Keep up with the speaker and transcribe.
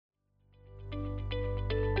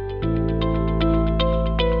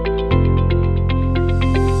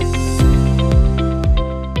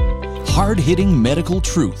hard-hitting medical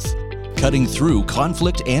truth, cutting through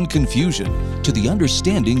conflict and confusion to the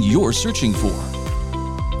understanding you're searching for.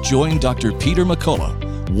 Join Dr. Peter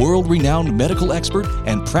McCullough, world-renowned medical expert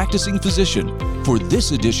and practicing physician, for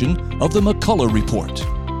this edition of the McCullough Report.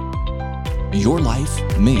 Your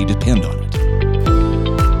life may depend on it.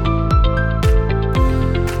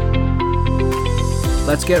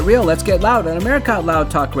 Let's get real, let's get loud on America Out Loud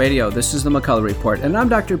Talk Radio. This is the McCullough Report, and I'm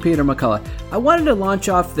Dr. Peter McCullough. I wanted to launch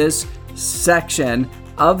off this section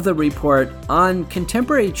of the report on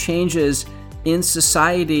contemporary changes in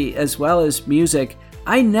society as well as music.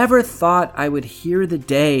 I never thought I would hear the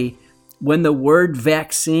day when the word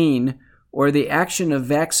vaccine or the action of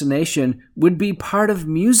vaccination would be part of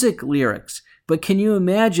music lyrics. But can you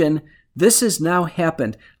imagine? This has now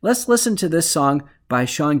happened. Let's listen to this song by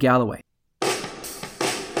Sean Galloway.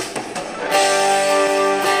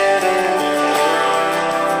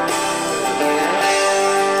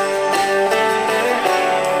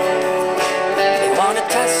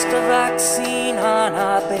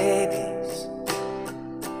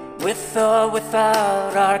 With or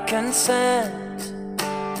without our consent,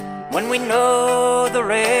 when we know the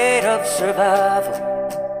rate of survival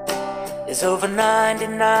is over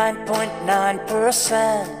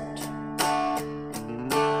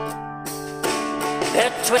 99.9%.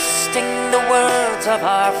 They're twisting the words of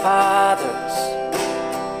our fathers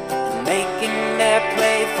and making their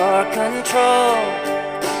play for control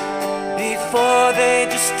before they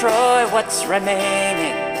destroy what's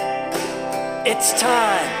remaining. It's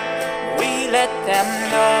time we let them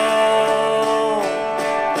know.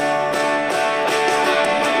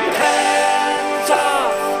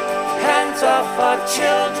 Hands off our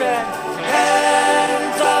children.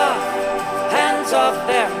 Hands off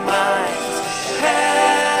their minds.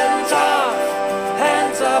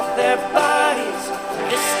 Hands off their bodies.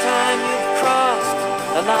 This time you've crossed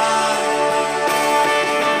the line.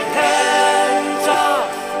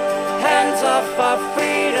 Hands off our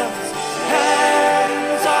freedoms.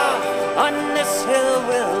 Hands off, on this hill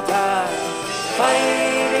we'll die,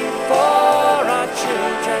 fighting for our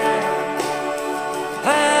children.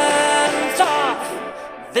 Hands off,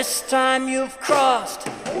 this time you've crossed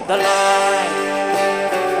the line.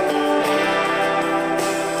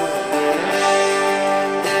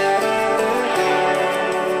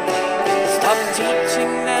 Stop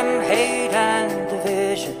teaching them hate and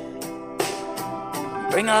division.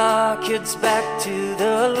 Bring our kids back to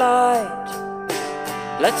the light.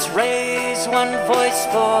 Let's raise one voice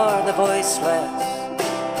for the voiceless,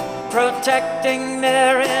 protecting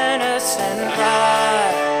their innocent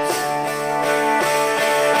rights.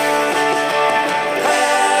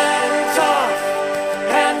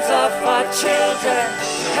 Hands off our children.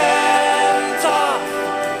 Hands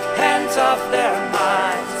off their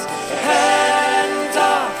minds.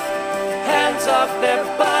 Hands off their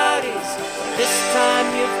bodies. This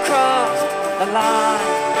time you've crossed the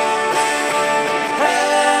line.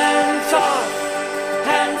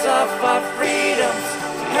 Hands off our freedoms.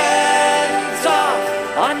 Hands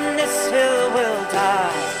off, on this hill we'll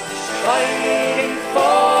die, fighting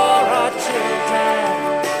for our children.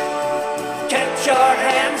 Get your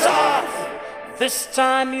hands off, this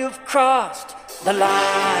time you've crossed the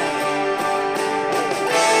line.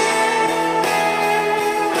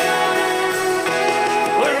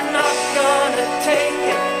 We're not gonna take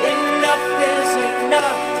it, enough is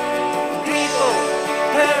enough. People,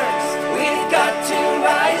 parents, we've got to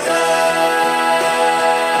rise up.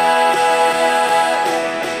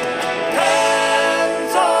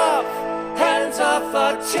 Hands off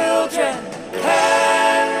our children.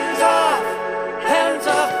 Hands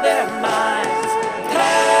off their minds.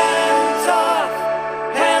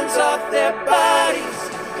 Hands off their bodies.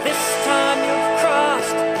 This time you've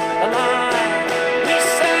crossed the line. We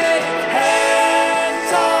say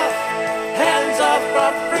hands off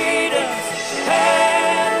our freedoms.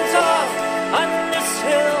 Hands off, on this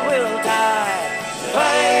hill we'll die,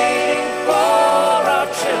 fighting for our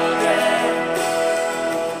children.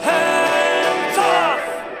 Hands off,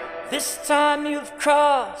 this time you've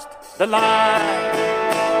crossed the line.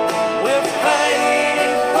 We're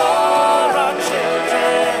fighting for our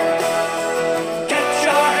children. Get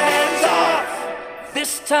your hands off,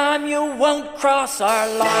 this time you won't cross our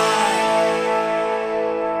line.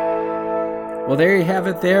 Well, there you have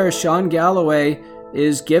it there. Sean Galloway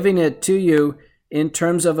is giving it to you in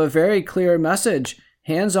terms of a very clear message.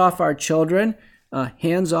 Hands off our children,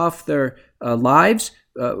 hands off their lives.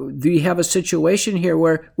 We have a situation here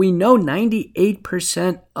where we know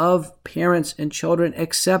 98% of parents and children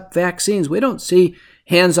accept vaccines. We don't see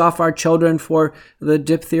hands off our children for the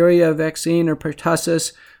diphtheria vaccine or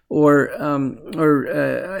pertussis or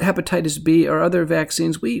hepatitis B or other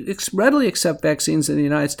vaccines. We readily accept vaccines in the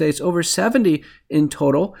United States, over 70 in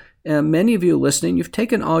total. Many of you listening, you've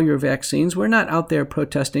taken all your vaccines. We're not out there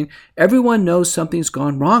protesting. Everyone knows something's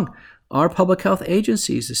gone wrong. Our public health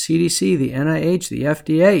agencies, the CDC, the NIH, the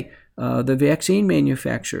FDA, the vaccine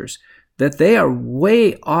manufacturers, that they are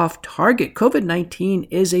way off target. COVID-19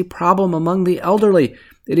 is a problem among the elderly,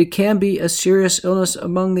 that it can be a serious illness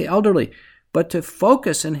among the elderly. But to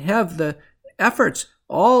focus and have the efforts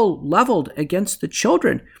all leveled against the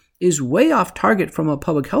children is way off target from a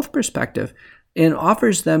public health perspective and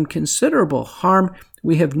offers them considerable harm.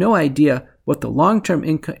 We have no idea what the long-term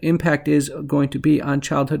impact is going to be on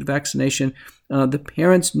childhood vaccination. The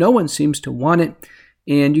parents, no one seems to want it.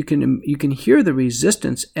 And you can hear the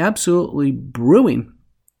resistance absolutely brewing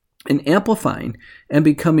and amplifying and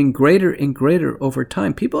becoming greater and greater over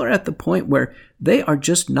time. People are at the point where they are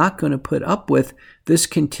just not going to put up with this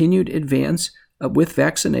continued advance with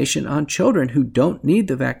vaccination on children who don't need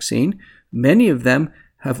the vaccine. Many of them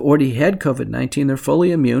have already had COVID-19. They're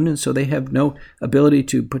fully immune, and so they have no ability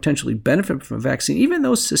to potentially benefit from a vaccine. Even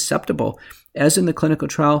those susceptible, as in the clinical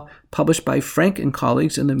trial published by Frank and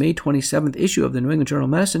colleagues in the May 27th issue of the New England Journal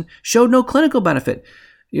of Medicine, showed no clinical benefit.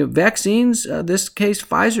 Vaccines, this case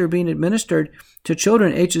Pfizer being administered to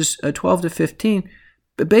children ages 12 to 15,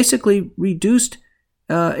 but basically reduced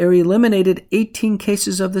or eliminated 18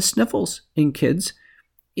 cases of the sniffles in kids,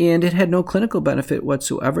 and it had no clinical benefit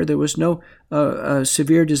whatsoever. There was no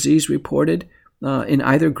severe disease reported in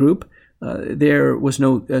either group. There was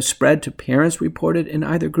no spread to parents reported in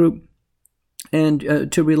either group. And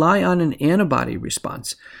to rely on an antibody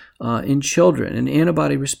response in children and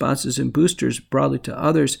antibody responses in boosters broadly to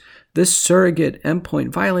others, this surrogate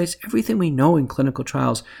endpoint violates everything we know in clinical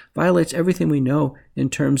trials, violates everything we know in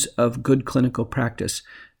terms of good clinical practice.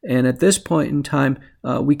 And at this point in time,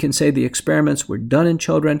 we can say the experiments were done in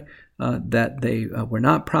children, that they were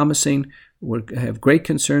not promising. We have great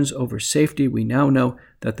concerns over safety. We now know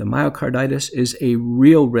that the myocarditis is a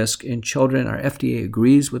real risk in children. Our FDA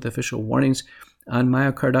agrees with official warnings on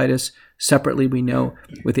myocarditis. Separately, we know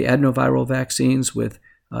with the adenoviral vaccines, with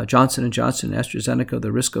Johnson & Johnson and AstraZeneca,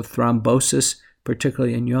 the risk of thrombosis,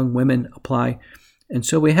 particularly in young women, apply. And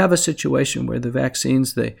so we have a situation where the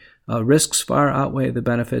vaccines, the risks far outweigh the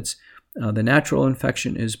benefits. The natural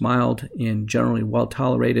infection is mild and generally well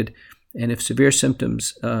tolerated. And if severe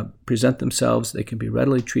symptoms present themselves, they can be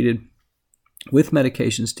readily treated with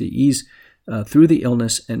medications to ease through the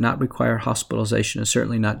illness and not require hospitalization, and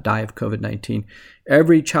certainly not die of COVID-19.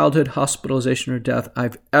 Every childhood hospitalization or death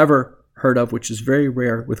I've ever heard of, which is very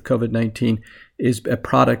rare with COVID-19, is a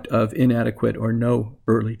product of inadequate or no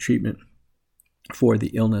early treatment for the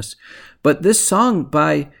illness. But this song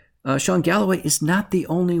by Sean Galloway is not the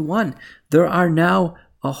only one. There are now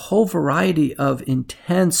a whole variety of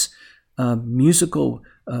intense musical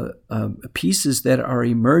pieces that are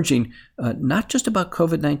emerging, not just about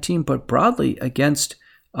COVID-19, but broadly against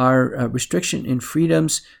our restriction in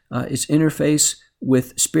freedoms, its interface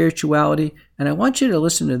with spirituality. And I want you to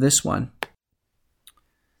listen to this one.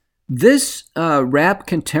 This rap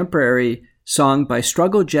contemporary song by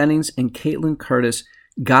Struggle Jennings and Caitlin Curtis,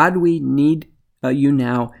 God We Need You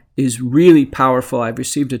Now, is really powerful. I've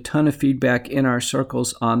received a ton of feedback in our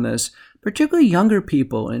circles on this, particularly younger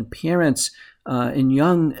people and parents and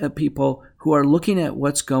young people who are looking at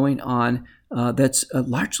what's going on. That's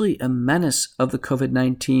largely a menace of the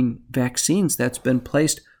COVID-19 vaccines that's been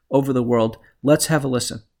placed over the world. Let's have a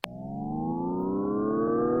listen.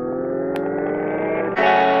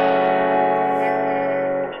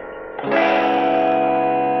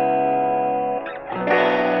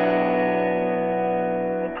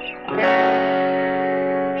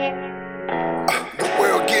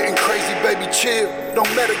 Chill, don't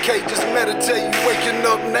medicate, just meditate. You waking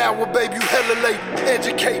up now, well babe, you hella late.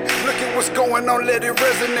 Educate, look at what's going on, let it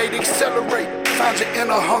resonate, accelerate. Find your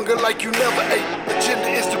inner hunger like you never ate. Agenda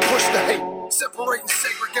is to push the hate. Separate and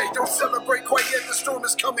segregate, don't celebrate quite yet. The storm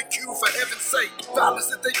is coming, Q, for heaven's sake. Violence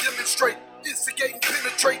that they demonstrate, instigate and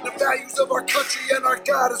penetrate the values of our country, and our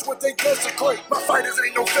God is what they desecrate. My fighters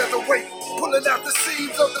ain't no featherweight, pulling out the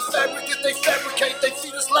seams of the fabric that they fabricate. They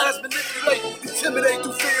feed us lies, manipulate, intimidate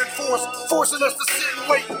through fear and force, forcing us to sit and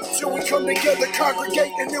wait till we come together,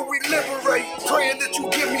 congregate, and then we liberate. Praying that you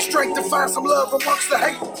give me strength to find some love amongst the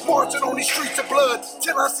hate. Marching on these streets of blood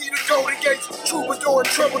till I see the golden gates. Troubadour and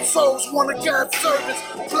troubled souls, one of God's servants.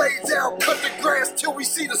 Blades out, cut the grass till we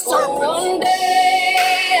see the serpents. One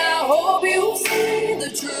day I hope you see the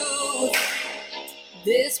truth.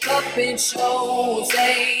 This puppet show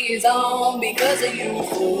stays on because of you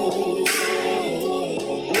fools.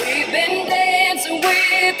 We've been dancing dancing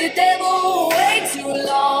with the devil way too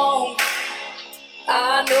long.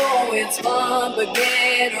 I know it's fun, but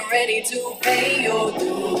get ready to pay your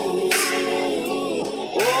dues.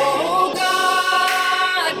 Oh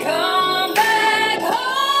God, come back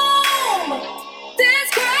home. This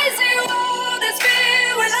crazy world is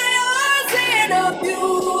filled with liars and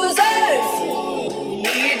abusers.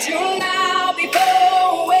 Need you now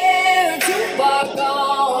before we're too far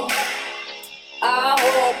gone. I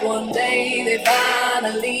hope one day they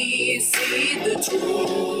finally see the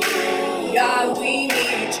truth. God, we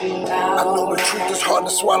need you now. I know the truth is hard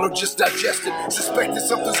to swallow, just digest it. Suspected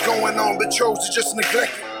something's going on, but chose to just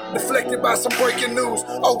neglect it. Deflected by some breaking news,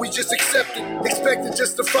 oh, we just accept it. Expected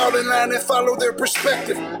just to fall in line and follow their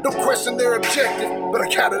perspective. Don't question their objective, but I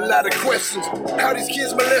got a lot of questions. How these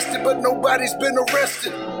kids molested, but nobody's been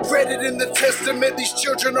arrested. Read it in the testament, these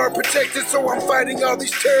children are protected. So I'm fighting all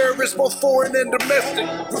these terrorists, both foreign and domestic.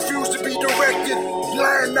 Refuse to be directed,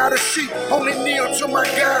 lying not a sheep. Only kneel to my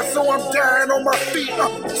God, so I'm dying on my feet.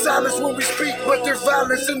 Silence when we speak, but there's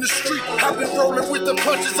violence in the street. I've been rolling with the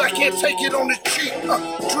punches, I can't take it on the cheek.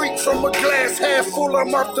 Drink from a glass half full,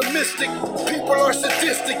 I'm optimistic. People are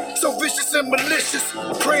sadistic, so vicious and malicious.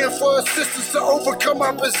 Praying for assistance to overcome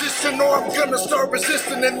opposition, or I'm gonna start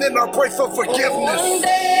resisting and then I'll pray for forgiveness. One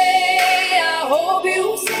day I hope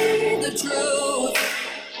you see the truth.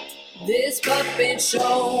 This puppet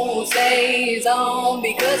show stays on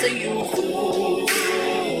because of you fools.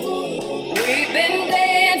 We've been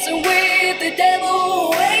dancing with the devil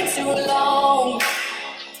way too long.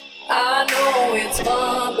 I know it's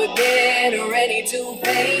fun, but get ready to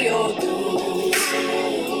pay your dues.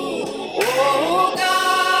 Oh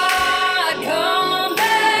God, come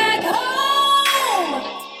back home.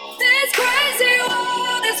 This crazy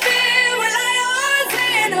world is filled with liars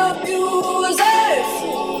and abusers.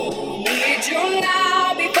 Need you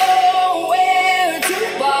now before we're too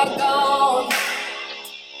far gone.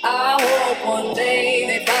 I hope one day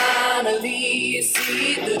they finally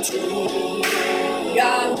see the truth.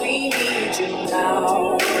 God, we need you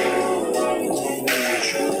now.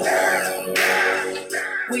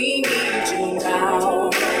 We need you now.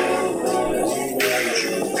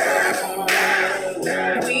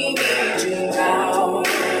 We need you now.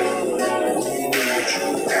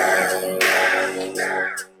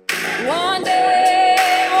 One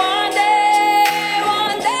day, one day,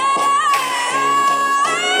 one day,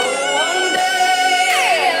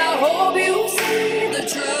 I hope you see the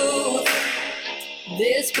truth.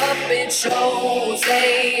 This puppet show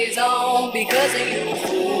stays on because of you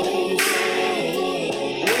fools.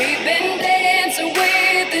 We've been dancing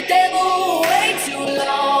with the devil way too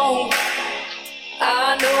long.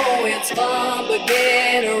 I know it's fun, but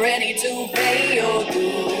get ready to pay your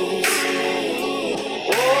dues.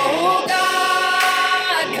 Oh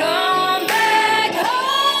God, come back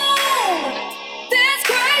home. This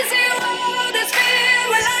crazy world is filled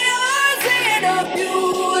with liars and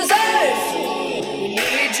abusers.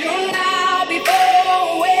 Need you now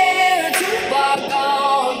before we're too far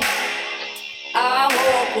gone. I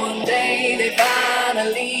hope one day they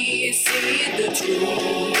finally see the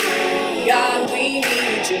truth. God, we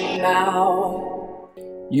need you now.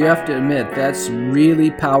 You have to admit, that's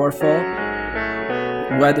really powerful.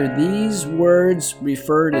 Whether these words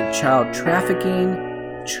refer to child trafficking,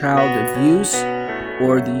 child abuse,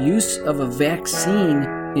 or the use of a vaccine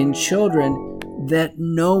in children that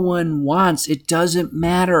no one wants, it doesn't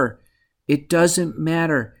matter. It doesn't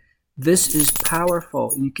matter. This is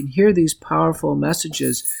powerful. You can hear these powerful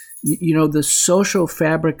messages. You know, the social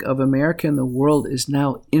fabric of America and the world is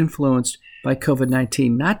now influenced by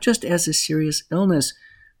COVID-19, not just as a serious illness,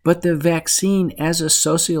 but the vaccine as a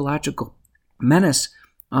sociological menace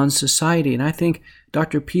on society. And I think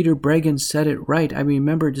Dr. Peter Breggin said it right. I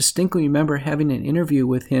distinctly remember having an interview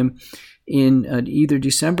with him in either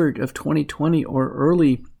December of 2020 or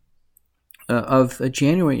early of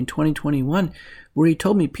January in 2021, where he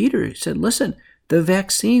told me, Peter, he said, listen, the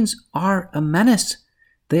vaccines are a menace.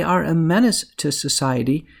 They are a menace to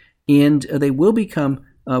society, and they will become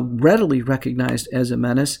readily recognized as a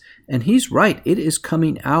menace. And he's right. It is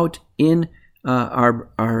coming out in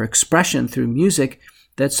our expression through music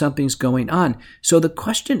that something's going on. So the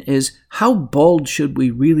question is, how bold should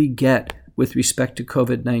we really get with respect to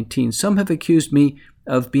COVID-19? Some have accused me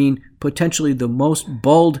of being potentially the most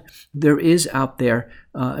bold there is out there.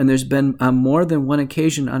 And there's been on more than one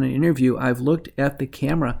occasion on an interview, I've looked at the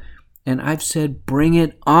camera and I've said, bring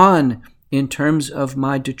it on in terms of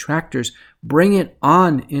my detractors. Bring it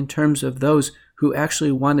on in terms of those who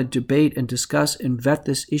actually want to debate and discuss and vet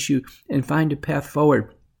this issue and find a path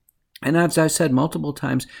forward. And as I've said multiple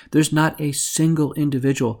times, there's not a single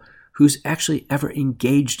individual who's actually ever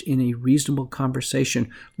engaged in a reasonable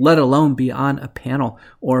conversation, let alone be on a panel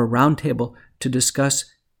or a roundtable to discuss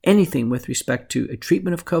anything with respect to a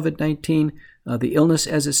treatment of COVID-19, the illness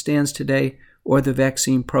as it stands today, or the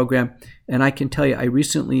vaccine program. And I can tell you, I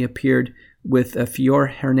recently appeared with Fior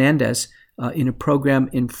Hernandez in a program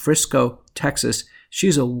in Frisco, Texas.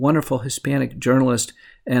 She's a wonderful Hispanic journalist,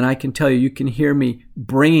 and I can tell you, you can hear me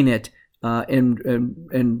bringing it and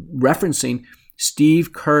referencing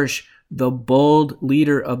Steve Kirsch, the bold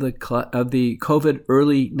leader of the COVID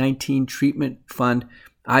early 19 treatment fund.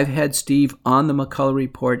 I've had Steve on the McCullough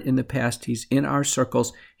Report in the past. He's in our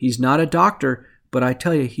circles. He's not a doctor, but I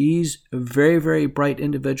tell you, he's a very, very bright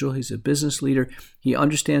individual. He's a business leader. He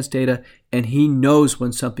understands data, and he knows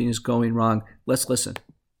when something is going wrong. Let's listen.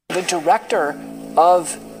 The director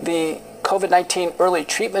of the COVID-19 Early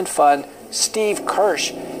Treatment Fund, Steve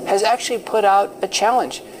Kirsch, has actually put out a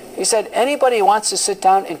challenge. He said anybody who wants to sit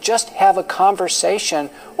down and just have a conversation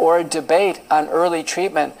or a debate on early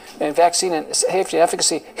treatment and vaccine and safety and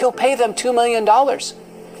efficacy, he'll pay them $2 million.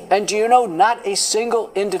 And do you know, not a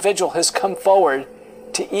single individual has come forward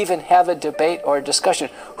to even have a debate or a discussion.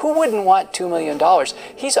 Who wouldn't want $2 million?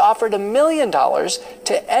 He's offered $1 million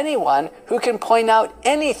to anyone who can point out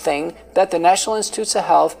anything that the National Institutes of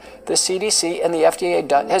Health, the CDC, and the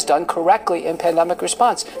FDA has done correctly in pandemic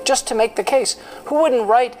response, just to make the case. Who wouldn't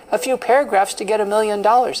write a few paragraphs to get $1 million?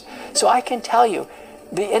 So I can tell you,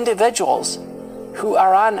 the individuals who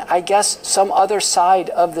are on, I guess, some other side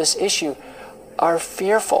of this issue are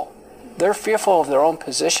fearful. They're fearful of their own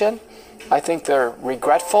position. I think they're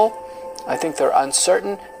regretful, I think they're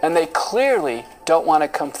uncertain, and they clearly don't want to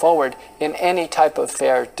come forward in any type of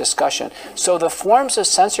fair discussion. So the forms of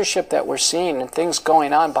censorship that we're seeing and things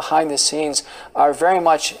going on behind the scenes are very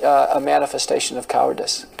much a manifestation of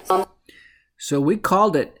cowardice. So we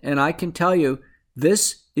called it, and I can tell you,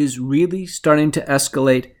 this is really starting to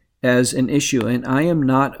escalate as an issue, and I am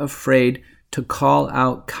not afraid to call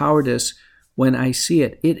out cowardice when I see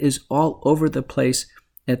it. It is all over the place.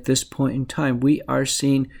 At this point in time, we are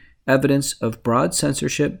seeing evidence of broad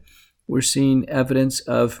censorship. We're seeing evidence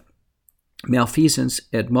of malfeasance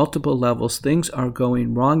at multiple levels. Things are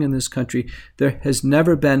going wrong in this country. There has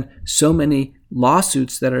never been so many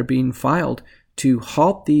lawsuits that are being filed to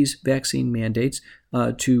halt these vaccine mandates,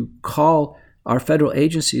 to call our federal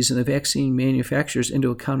agencies and the vaccine manufacturers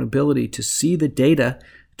into accountability, to see the data,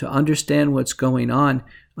 to understand what's going on.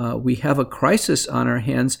 We have a crisis on our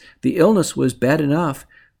hands. The illness was bad enough,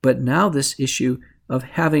 but now this issue of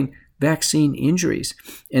having vaccine injuries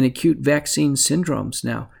and acute vaccine syndromes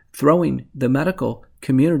now throwing the medical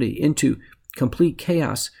community into complete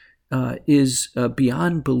chaos is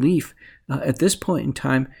beyond belief. At this point in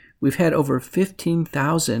time, we've had over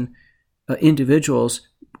 15,000 individuals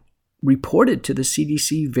reported to the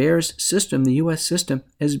CDC VAERS system, the U.S. system,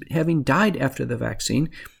 as having died after the vaccine.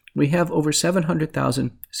 We have over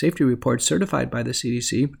 700,000 safety reports certified by the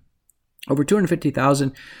CDC, over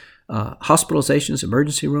 250,000 hospitalizations,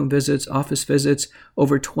 emergency room visits, office visits,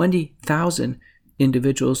 over 20,000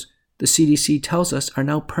 individuals, the CDC tells us, are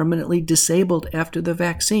now permanently disabled after the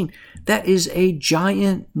vaccine. That is a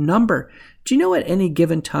giant number. Do you know at any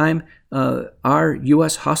given time our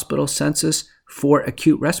U.S. hospital census for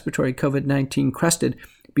acute respiratory COVID-19 crested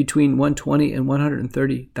between 120 and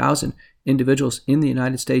 130,000 individuals in the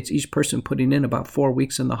United States, each person putting in about 4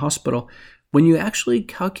 weeks in the hospital? When you actually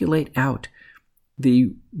calculate out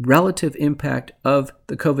the relative impact of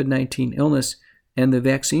the COVID-19 illness and the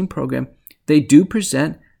vaccine program, they do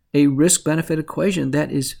present a risk-benefit equation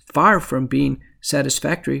that is far from being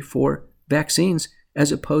satisfactory for vaccines,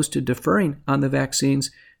 as opposed to deferring on the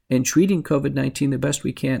vaccines and treating COVID-19 the best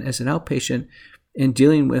we can as an outpatient and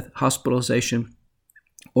dealing with hospitalization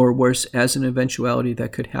or worse as an eventuality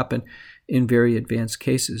that could happen in very advanced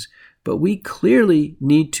cases. But we clearly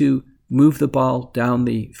need to move the ball down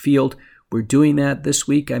the field. We're doing that this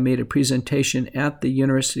week. I made a presentation at the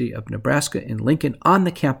University of Nebraska in Lincoln on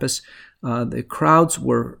the campus. The crowds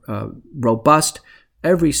were robust.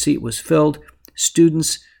 Every seat was filled.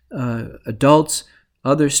 Students, adults,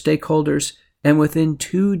 other stakeholders. And within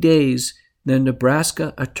 2 days, the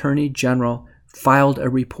Nebraska Attorney General filed a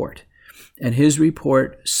report. And his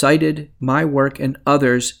report cited my work and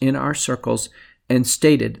others in our circles and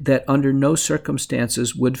stated that under no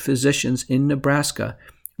circumstances would physicians in Nebraska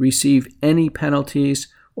receive any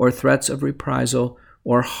penalties or threats of reprisal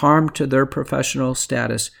or harm to their professional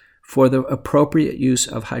status for the appropriate use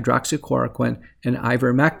of hydroxychloroquine and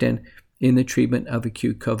ivermectin in the treatment of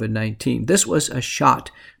acute COVID-19. This was a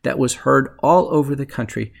shot that was heard all over the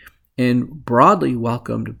country and broadly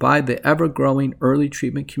welcomed by the ever-growing early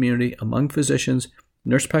treatment community among physicians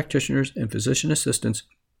nurse practitioners and physician assistants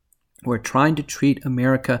who are trying to treat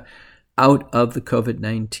America out of the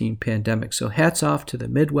COVID-19 pandemic. So hats off to the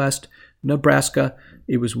Midwest, Nebraska.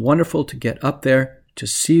 It was wonderful to get up there, to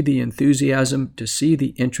see the enthusiasm, to see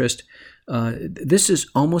the interest. This is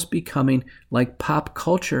almost becoming like pop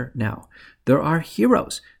culture now. There are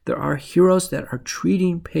heroes. There are heroes that are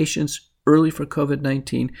treating patients early for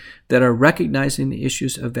COVID-19, that are recognizing the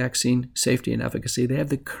issues of vaccine safety and efficacy. They have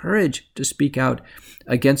the courage to speak out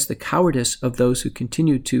against the cowardice of those who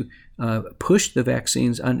continue to push the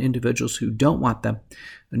vaccines on individuals who don't want them.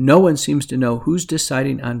 No one seems to know who's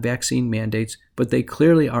deciding on vaccine mandates, but they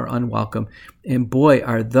clearly are unwelcome. And boy,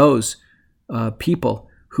 are those people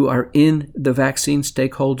who are in the vaccine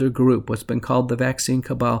stakeholder group, what's been called the vaccine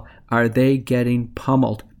cabal, are they getting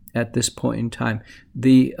pummeled at this point in time.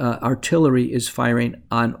 The artillery is firing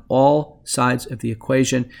on all sides of the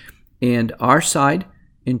equation. And our side,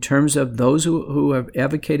 in terms of those who are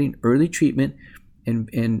advocating early treatment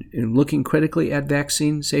and looking critically at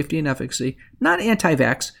vaccine safety and efficacy, not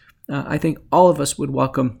anti-vax, I think all of us would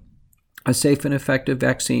welcome a safe and effective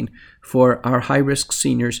vaccine for our high-risk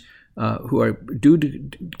seniors who are due to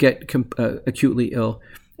get acutely ill,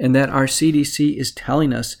 and that our CDC is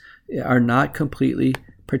telling us are not completely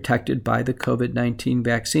protected by the COVID-19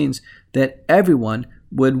 vaccines, that everyone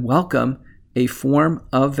would welcome a form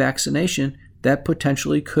of vaccination that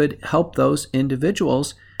potentially could help those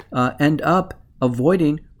individuals end up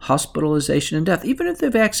avoiding hospitalization and death. Even if the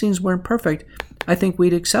vaccines weren't perfect, I think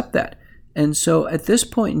we'd accept that. And so at this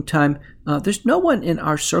point in time, there's no one in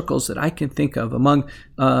our circles that I can think of among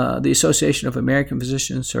the Association of American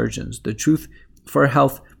Physicians and Surgeons, the Truth for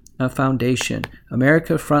Health Foundation,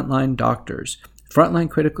 America Frontline Doctors, Frontline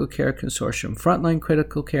Critical Care Consortium, Frontline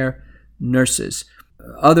Critical Care Nurses,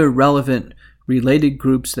 other relevant related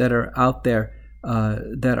groups that are out there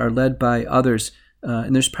that are led by others,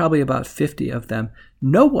 and there's probably about 50 of them.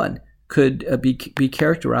 No one could be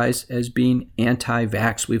characterized as being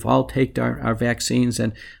anti-vax. We've all taken our vaccines,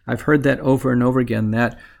 and I've heard that over and over again,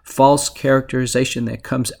 that false characterization that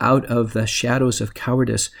comes out of the shadows of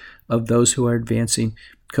cowardice of those who are advancing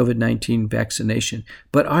COVID-19 vaccination.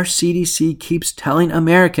 But our CDC keeps telling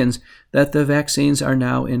Americans that the vaccines are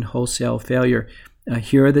now in wholesale failure.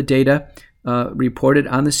 Here are the data reported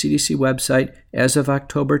on the CDC website as of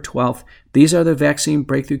October 12th. These are the vaccine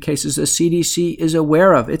breakthrough cases the CDC is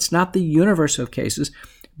aware of. It's not the universe of cases,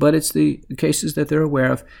 but it's the cases that they're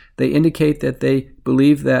aware of. They indicate that they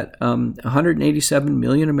believe that 187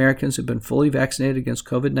 million Americans have been fully vaccinated against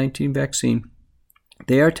COVID-19 vaccine.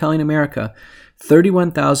 They are telling America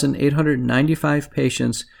 31,895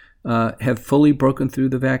 patients have fully broken through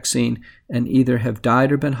the vaccine and either have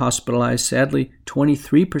died or been hospitalized. Sadly,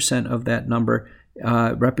 23% of that number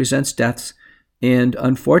represents deaths. And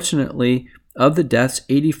unfortunately, of the deaths,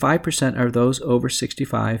 85% are those over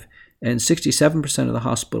 65, and 67% of the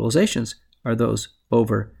hospitalizations are those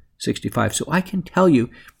over 65. So I can tell you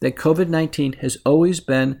that COVID-19 has always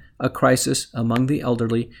been a crisis among the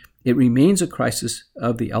elderly. It remains a crisis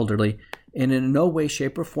of the elderly. And in no way,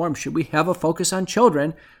 shape, or form should we have a focus on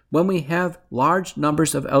children when we have large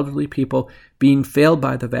numbers of elderly people being failed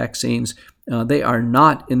by the vaccines. They are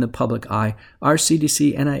not in the public eye. Our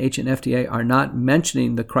CDC, NIH, and FDA are not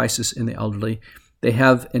mentioning the crisis in the elderly. They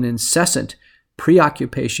have an incessant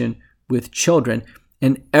preoccupation with children,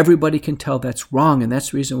 and everybody can tell that's wrong. And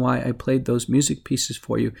that's the reason why I played those music pieces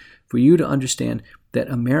for you to understand that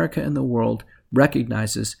America and the world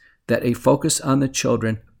recognizes that a focus on the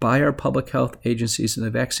children by our public health agencies and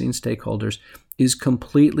the vaccine stakeholders is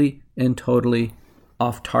completely and totally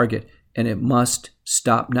off target, and it must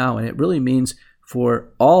stop now. And it really means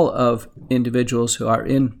for all of individuals who are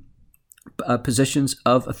in positions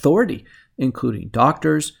of authority, including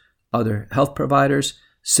doctors, other health providers,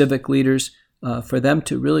 civic leaders, for them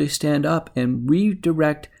to really stand up and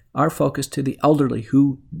redirect our focus to the elderly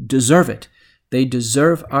who deserve it. They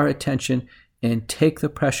deserve our attention, and take the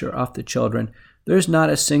pressure off the children. There's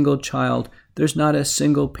not a single child, there's not a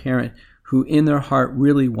single parent who in their heart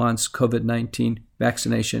really wants COVID-19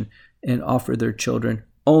 vaccination and offer their children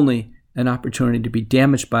only an opportunity to be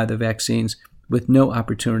damaged by the vaccines with no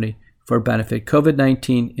opportunity for benefit.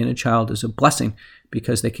 COVID-19 in a child is a blessing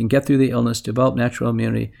because they can get through the illness, develop natural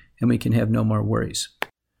immunity, and we can have no more worries.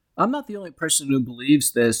 I'm not the only person who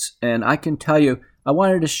believes this, and I can tell you, I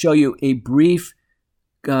wanted to show you a brief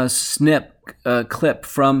clip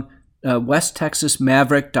from West Texas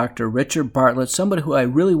maverick, Dr. Richard Bartlett, somebody who I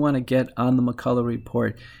really want to get on the McCullough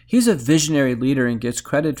Report. He's a visionary leader and gets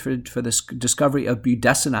credit for this discovery of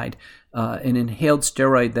budesonide, an inhaled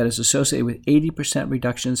steroid that is associated with 80%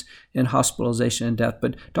 reductions in hospitalization and death.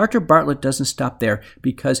 But Dr. Bartlett doesn't stop there,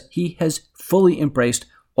 because he has fully embraced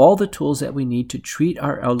all the tools that we need to treat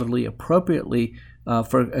our elderly appropriately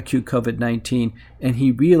for acute COVID-19, and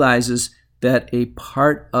he realizes that a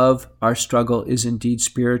part of our struggle is indeed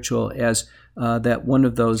spiritual, as that one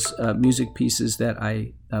of those music pieces that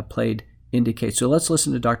I played indicates. So let's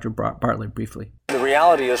listen to Dr. Bartlett briefly. The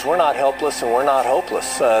reality is we're not helpless and we're not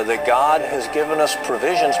hopeless. That God has given us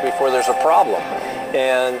provisions before there's a problem.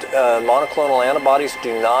 And monoclonal antibodies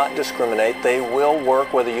do not discriminate. They will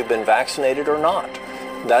work whether you've been vaccinated or not.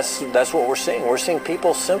 That's what we're seeing. We're seeing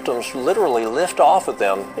people's symptoms literally lift off of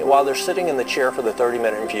them while they're sitting in the chair for the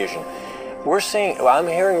 30-minute infusion. I'm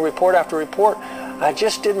hearing report after report. I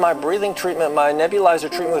just did my breathing treatment, my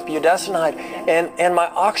nebulizer treatment with budesonide, and my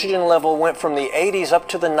oxygen level went from the 80s up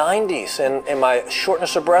to the 90s, and my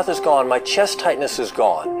shortness of breath is gone, my chest tightness is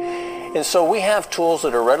gone. And so we have tools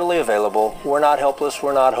that are readily available. We're not helpless,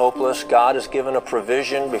 we're not hopeless. God has given a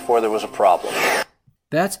provision before there was a problem.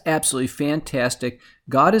 That's absolutely fantastic.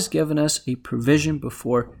 God has given us a provision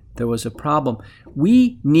before there was a problem.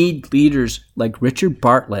 We need leaders like Richard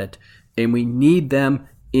Bartlett, and we need them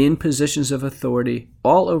in positions of authority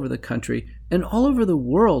all over the country and all over the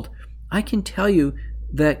world. I can tell you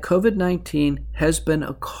that COVID-19 has been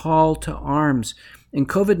a call to arms, and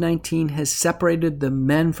COVID-19 has separated the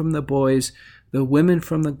men from the boys, the women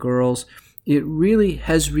from the girls. It really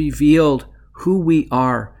has revealed who we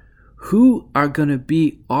are going to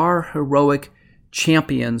be our heroic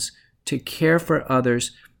champions to care for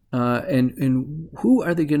others, and who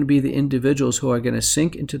are they going to be the individuals who are going to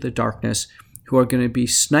sink into the darkness, who are going to be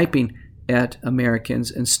sniping at Americans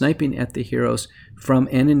and sniping at the heroes from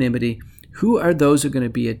anonymity. Who are those who are going to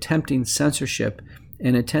be attempting censorship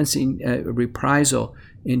and attempting reprisal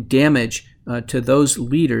and damage to those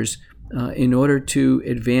leaders in order to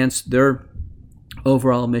advance their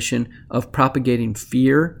overall mission of propagating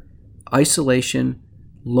fear, isolation,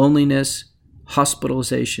 loneliness,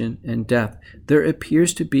 hospitalization, and death? There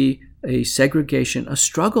appears to be a segregation, a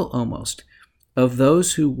struggle almost, of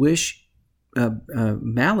those who wish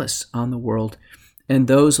malice on the world, and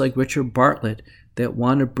those like Richard Bartlett that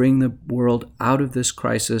want to bring the world out of this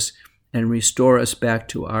crisis and restore us back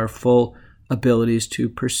to our full abilities to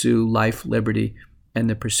pursue life, liberty, and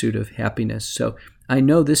the pursuit of happiness. So I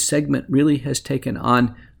know this segment really has taken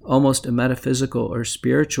on almost a metaphysical or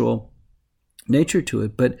spiritual nature to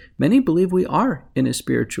it, but many believe we are in a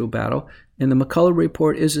spiritual battle, and the McCullough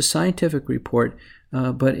Report is a scientific report,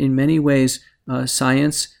 but in many ways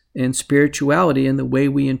science and spirituality and the way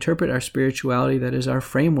we interpret our spirituality, that is our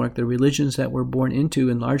framework, the religions that we're born into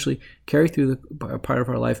and largely carry through the part of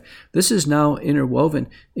our life, this is now interwoven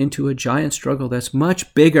into a giant struggle that's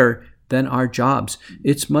much bigger than our jobs.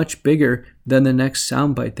 It's much bigger than the next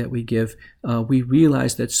soundbite that we give. We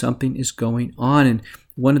realize that something is going on, and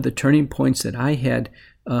one of the turning points that I had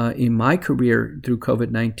in my career through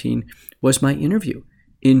COVID-19 was my interview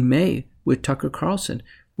in May with Tucker Carlson,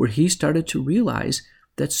 where he started to realize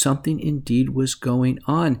that something indeed was going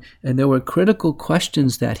on. And there were critical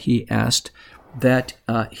questions that he asked that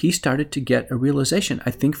he started to get a realization,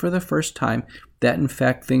 I think for the first time, that in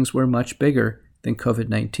fact things were much bigger than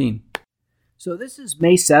COVID-19. So this is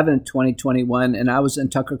May 7th, 2021, and I was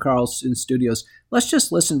in Tucker Carlson Studios. Let's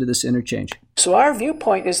just listen to this interchange. So our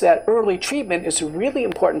viewpoint is that early treatment is a really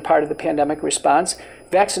important part of the pandemic response.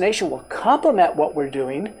 Vaccination will complement what we're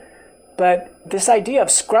doing, but this idea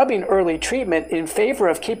of scrubbing early treatment in favor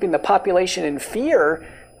of keeping the population in fear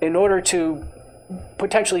in order to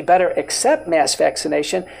potentially better accept mass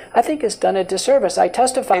vaccination, I think has done a disservice. I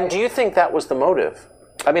testify. And do you think that was the motive?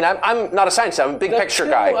 I mean, I'm not a scientist, I'm a big picture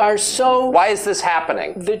guy. Why is this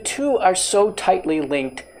happening? The two are so tightly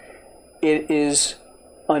linked, it is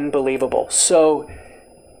unbelievable. So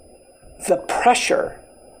the pressure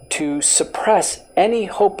to suppress any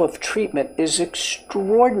hope of treatment is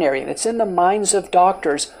extraordinary, and it's in the minds of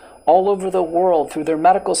doctors all over the world through their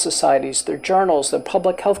medical societies, their journals, their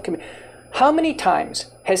public health committee. How many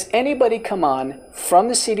times has anybody come on from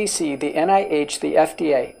the CDC, the NIH, the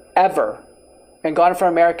FDA, ever, and gone for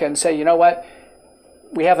America and say, you know what,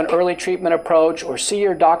 we have an early treatment approach, or see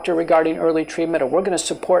your doctor regarding early treatment, or we're going to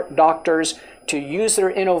support doctors to use their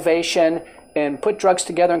innovation and put drugs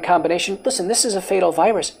together in combination. Listen, this is a fatal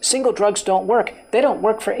virus. Single drugs don't work. They don't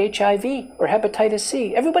work for HIV or hepatitis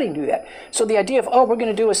C. Everybody knew that. So the idea of, we're going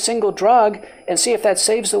to do a single drug and see if that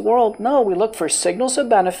saves the world. No, we look for signals of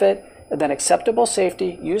benefit than acceptable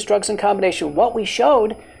safety, use drugs in combination. What we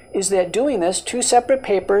showed is that doing this, 2 separate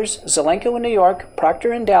papers, Zelenko in New York,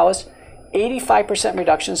 Proctor in Dallas, 85%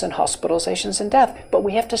 reductions in hospitalizations and death. But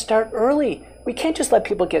we have to start early. We can't just let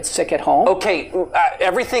people get sick at home. Okay,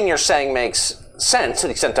 everything you're saying makes sense to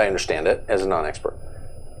the extent I understand it as a non-expert.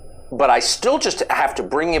 But I still just have to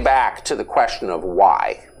bring you back to the question of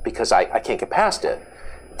why, because I can't get past it.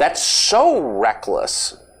 That's so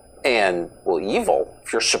reckless and, well, evil.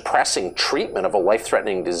 If you're suppressing treatment of a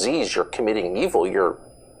life-threatening disease, you're committing evil, you're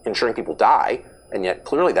ensuring people die, and yet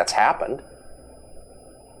clearly that's happened.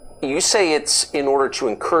 You say it's in order to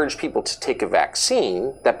encourage people to take a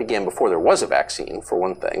vaccine. That began before there was a vaccine, for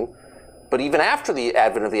one thing. But even after the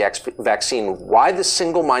advent of the vaccine, why the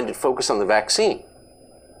single-minded focus on the vaccine?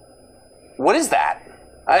 What is that?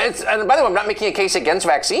 And by the way, I'm not making a case against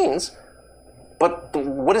vaccines, but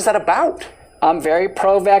what is that about? I'm very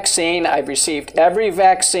pro-vaccine. I've received every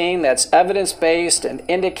vaccine that's evidence-based and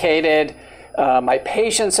indicated. My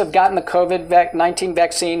patients have gotten the COVID-19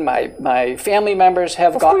 vaccine. My family members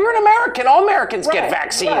have gotten... Well, you're an American. All Americans get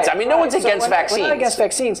vaccines. I mean, no one's against vaccines. We're not against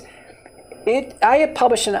vaccines. I had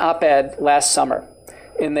published an op-ed last summer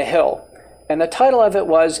in The Hill, and the title of it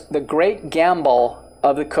was The Great Gamble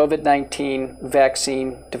of the COVID-19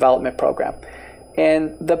 Vaccine Development Program.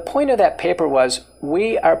 And the point of that paper was,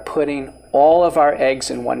 we are putting all of our eggs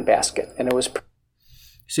in one basket. And it was...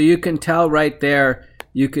 So you can tell right there,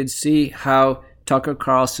 you could see how Tucker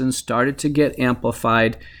Carlson started to get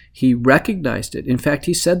amplified. He recognized it. In fact,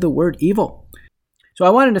 he said the word evil. So I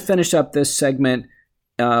wanted to finish up this segment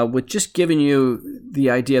with just giving you the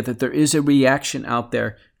idea that there is a reaction out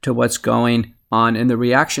there to what's going on. And the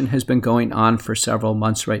reaction has been going on for several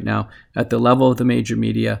months right now at the level of the major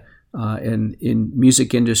media, in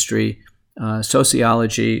music industry,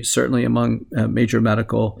 sociology, certainly among major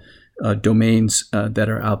medical domains that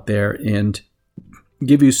are out there, and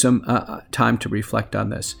give you some time to reflect on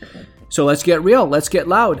this. So let's get real. Let's get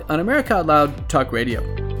loud on America Out Loud Talk Radio.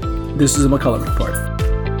 This is the McCullough Report.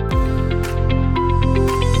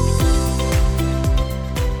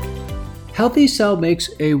 Healthy Cell makes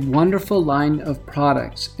a wonderful line of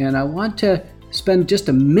products, and I want to spend just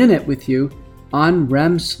a minute with you on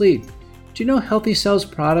REM sleep. Do you know Healthy Cell's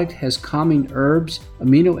product has calming herbs,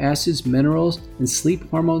 amino acids, minerals, and sleep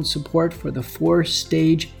hormone support for the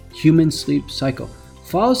 4-stage human sleep cycle?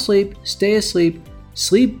 Fall asleep, stay asleep,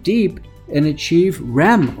 sleep deep, and achieve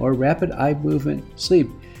REM, or rapid eye movement sleep.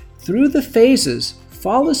 Through the phases,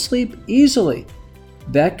 fall asleep easily.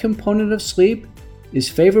 That component of sleep is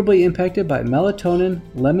favorably impacted by melatonin,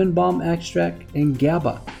 lemon balm extract, and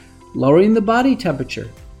GABA, lowering the body temperature.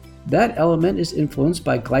 That element is influenced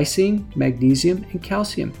by glycine, magnesium, and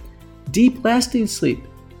calcium. Deep lasting sleep,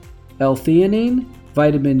 L-theanine,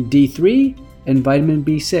 vitamin D3, and vitamin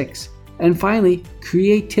B6. And finally,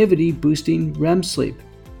 creativity boosting REM sleep,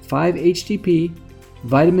 5-HTP,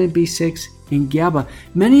 vitamin B6, and GABA.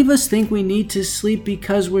 Many of us think we need to sleep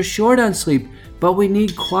because we're short on sleep, but we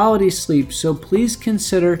need quality sleep. So please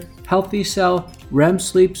consider Healthy Cell REM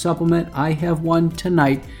sleep supplement. I have one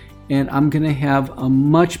tonight, and I'm going to have a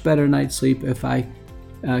much better night's sleep if I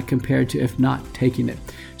compared to if not taking it.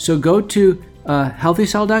 So go to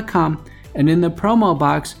healthycell.com, and in the promo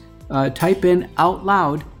box, type in Out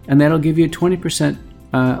Loud, and that'll give you a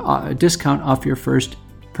 20% discount off your first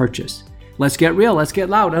purchase. Let's get real. Let's get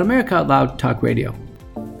loud on America Out Loud Talk Radio.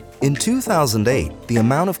 In 2008, the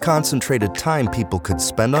amount of concentrated time people could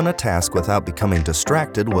spend on a task without becoming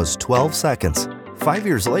distracted was 12 seconds. 5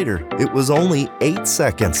 years later, it was only 8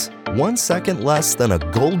 seconds, 1 second less than a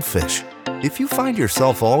goldfish. If you find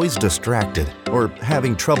yourself always distracted or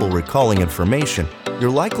having trouble recalling information, you're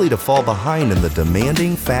likely to fall behind in the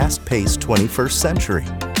demanding, fast-paced 21st century.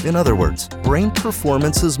 In other words, brain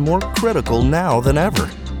performance is more critical now than ever.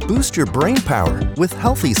 Boost your brain power with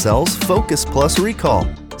Healthy Cell's Focus Plus Recall.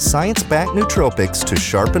 Science-backed nootropics to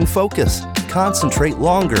sharpen focus, concentrate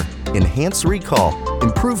longer, enhance recall,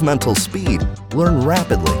 improve mental speed, learn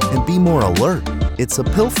rapidly, and be more alert. It's a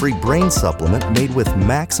pill-free brain supplement made with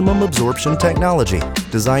maximum absorption technology,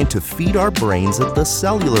 designed to feed our brains at the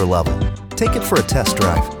cellular level. Take it for a test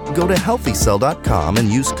drive. Go to healthycell.com and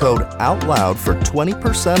use code OUTLOUD for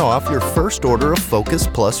 20% off your first order of Focus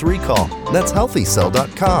Plus Recall. That's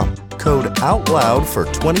healthycell.com. Code OUTLOUD for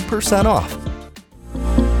 20% off.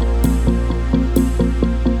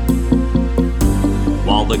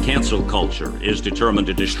 While the cancel culture is determined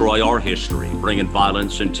to destroy our history, bringing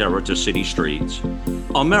violence and terror to city streets,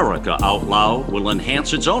 America Out Loud will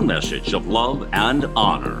enhance its own message of love and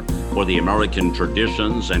honor for the American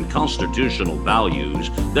traditions and constitutional values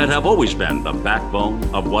that have always been the backbone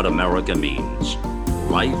of what America means.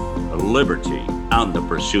 Life, liberty, and the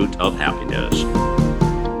pursuit of happiness.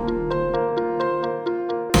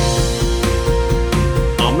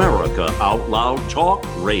 America Out Loud Talk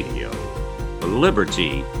Radio.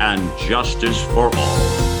 Liberty and justice for all.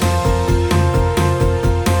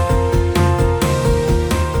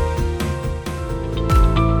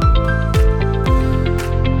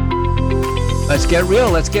 Let's get real,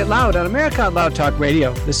 let's get loud on America Out Loud Talk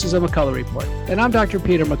Radio. This is a McCullough Report, and I'm Dr.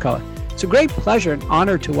 Peter McCullough. It's a great pleasure and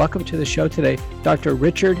honor to welcome to the show today Dr.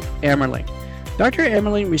 Richard Ammerling. Dr.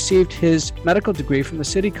 Ammerling received his medical degree from the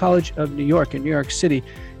City College of New York in New York City.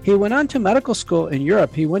 He went on to medical school in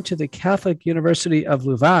Europe. He went to the Catholic University of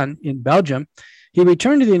Louvain in Belgium. He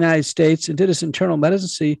returned to the United States and did his internal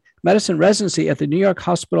medicine residency at the New York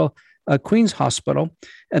Hospital, Queens Hospital.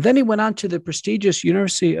 And then he went on to the prestigious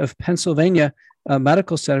University of Pennsylvania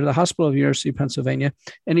Medical Center, the Hospital of University of Pennsylvania,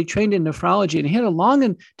 and he trained in nephrology. And he had a long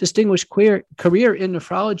and distinguished career in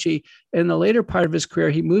nephrology. In the later part of his career,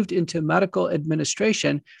 he moved into medical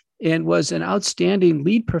administration and was an outstanding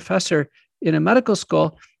lead professor in a medical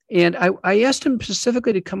school. And I asked him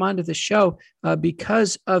specifically to come onto the show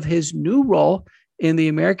because of his new role in the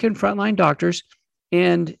American Frontline Doctors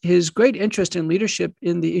and his great interest in leadership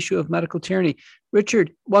in the issue of medical tyranny.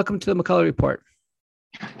 Richard, welcome to the McCullough Report.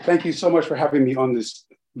 Thank you so much for having me on this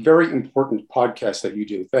very important podcast that you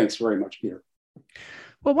do. Thanks very much, Peter.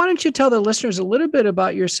 Well, why don't you tell the listeners a little bit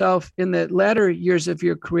about yourself in the latter years of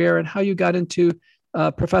your career and how you got into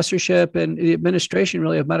professorship and the administration,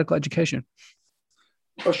 really, of medical education?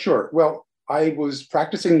 Oh, sure. Well, I was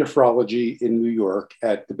practicing nephrology in New York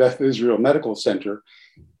at the Beth Israel Medical Center,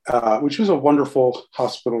 which was a wonderful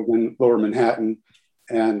hospital in Lower Manhattan,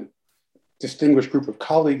 and distinguished group of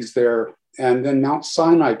colleagues there. And then Mount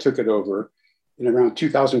Sinai took it over in around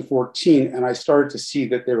 2014, and I started to see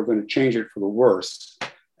that they were going to change it for the worse.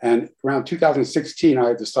 And around 2016,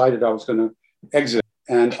 I decided I was going to exit.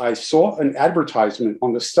 And I saw an advertisement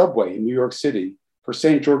on the subway in New York City for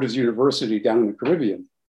St. George's University down in the Caribbean.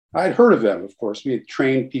 I had heard of them, of course. We had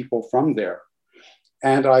trained people from there.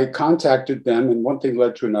 And I contacted them, and one thing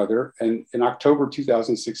led to another. And in October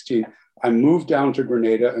 2016, I moved down to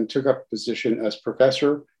Grenada and took up a position as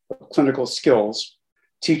professor of clinical skills,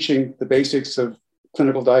 teaching the basics of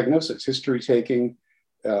clinical diagnosis, history taking,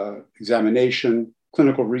 examination,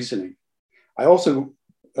 clinical reasoning. I also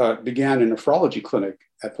began a nephrology clinic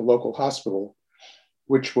at the local hospital,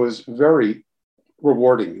 which was very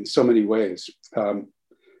rewarding in so many ways.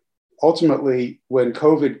 Ultimately, when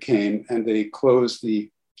COVID came and they closed the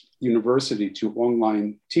university to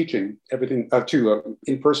online teaching, to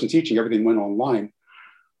in-person teaching, everything went online.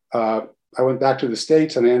 I went back to the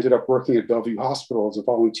States and I ended up working at Bellevue Hospital as a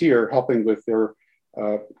volunteer, helping with their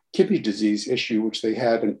kidney disease issue, which they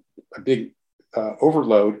had a big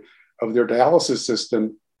overload of their dialysis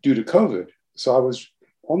system due to COVID. So I was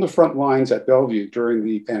on the front lines at Bellevue during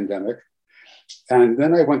the pandemic. And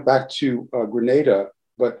then I went back to Grenada,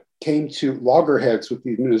 but came to loggerheads with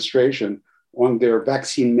the administration on their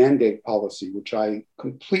vaccine mandate policy, which I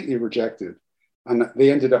completely rejected. And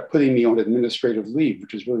they ended up putting me on administrative leave,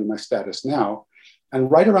 which is really my status now. And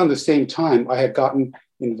right around the same time, I had gotten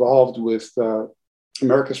involved with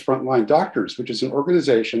America's Frontline Doctors, which is an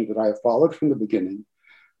organization that I have followed from the beginning,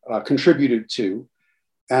 contributed to.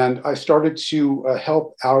 And I started to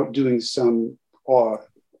help out doing some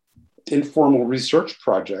informal research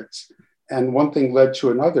projects. And one thing led to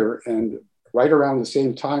another. And right around the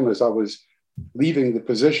same time as I was leaving the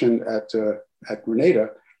position at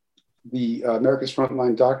Grenada, the America's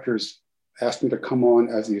Frontline Doctors asked me to come on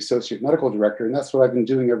as the associate medical director. And that's what I've been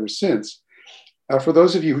doing ever since. For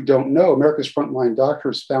those of you who don't know, America's Frontline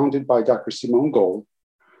Doctors, founded by Dr. Simone Gold,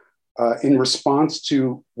 in response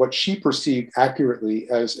to what she perceived accurately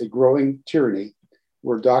as a growing tyranny,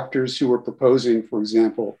 were doctors who were proposing, for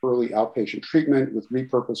example, early outpatient treatment with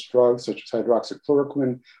repurposed drugs such as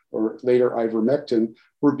hydroxychloroquine or later ivermectin,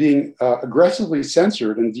 were being aggressively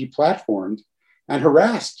censored and deplatformed and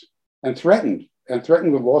harassed and threatened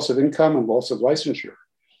with loss of income and loss of licensure.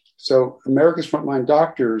 So America's Frontline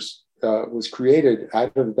Doctors was created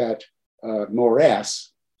out of that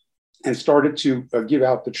morass and started to give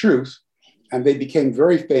out the truth. And they became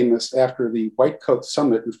very famous after the White Coat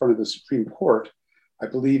Summit in front of the Supreme Court, I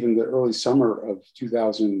believe in the early summer of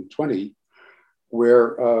 2020,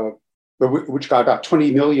 which got about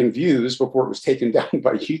 20 million views before it was taken down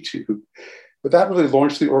by YouTube. But that really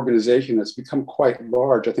launched the organization. It's become quite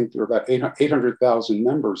large. I think there are about 800,000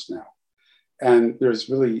 members now. And there's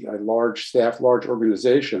really a large staff, large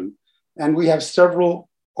organization. And we have several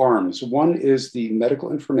arms. One is the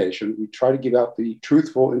medical information. We try to give out the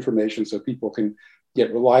truthful information so people can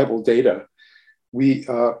get reliable data. We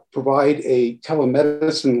provide a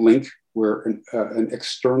telemedicine link where an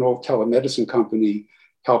external telemedicine company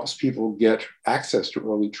helps people get access to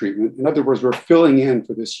early treatment. In other words, we're filling in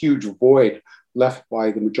for this huge void left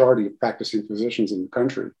by the majority of practicing physicians in the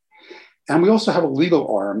country. And we also have a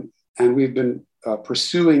legal arm, and we've been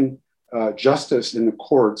pursuing justice in the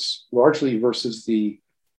courts, largely versus the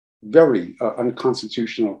very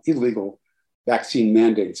unconstitutional, illegal vaccine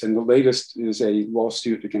mandates. And the latest is a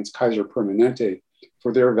lawsuit against Kaiser Permanente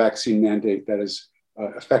for their vaccine mandate that is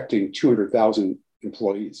affecting 200,000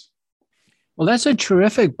 employees. Well, that's a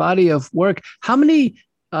terrific body of work. How many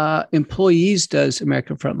employees does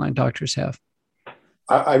American Frontline Doctors have?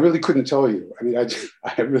 I really couldn't tell you. I mean,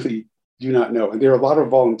 I really do not know. And there are a lot of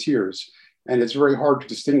volunteers, and it's very hard to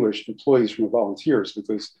distinguish employees from volunteers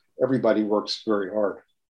because everybody works very hard.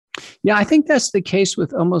 Yeah, I think that's the case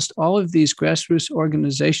with almost all of these grassroots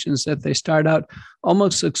organizations, that they start out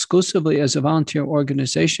almost exclusively as a volunteer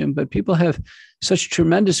organization, but people have such a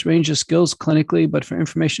tremendous range of skills clinically, but for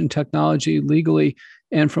information technology, legally,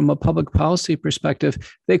 and from a public policy perspective,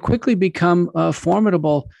 they quickly become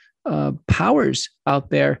formidable powers out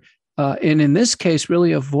there. And in this case,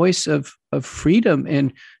 really a voice of freedom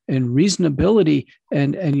and reasonability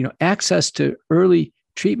and access to early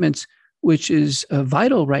treatments, which is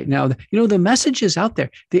vital right now. The message is out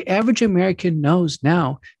there. The average American knows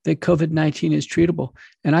now that COVID-19 is treatable.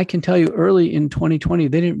 And I can tell you early in 2020,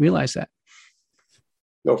 they didn't realize that.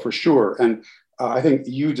 No, for sure. And I think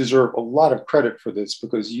you deserve a lot of credit for this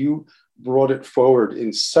because you brought it forward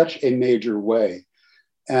in such a major way.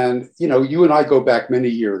 And, you and I go back many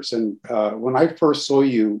years. And when I first saw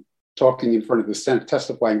you talking in front of the Senate,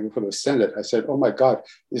 testifying before the Senate, I said, oh my God,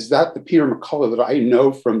 is that the Peter McCullough that I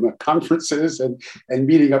know from conferences and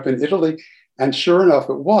meeting up in Italy? And sure enough,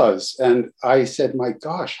 it was. And I said, my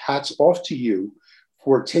gosh, hats off to you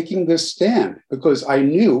for taking this stand, because I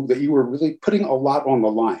knew that you were really putting a lot on the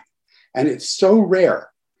line. And it's so rare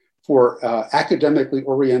for academically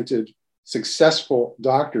oriented, successful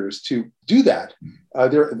doctors to do that.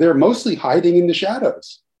 They're mostly hiding in the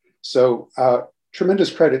shadows. So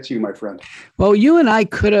tremendous credit to you, my friend. Well, you and I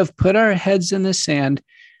could have put our heads in the sand,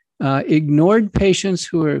 ignored patients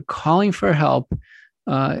who are calling for help,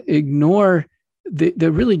 ignore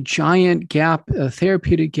the really giant gap,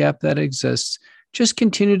 therapeutic gap that exists, just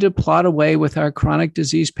continue to plod away with our chronic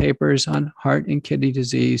disease papers on heart and kidney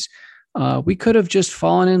disease. We could have just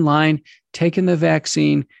fallen in line, taken the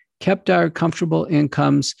vaccine, kept our comfortable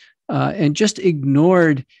incomes, and just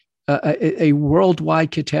ignored a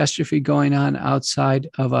worldwide catastrophe going on outside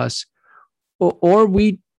of us. Or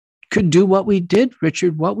we could do what we did,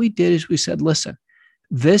 Richard. What we did is we said, listen,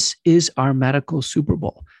 this is our medical Super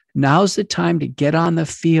Bowl. Now's the time to get on the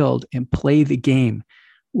field and play the game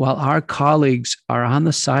while our colleagues are on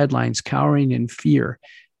the sidelines cowering in fear.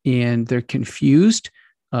 And they're confused,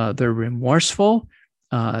 they're remorseful,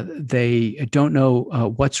 they don't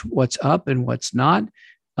know what's up and what's not.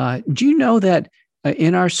 Do you know that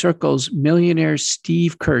in our circles, millionaire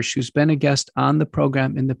Steve Kirsch, who's been a guest on the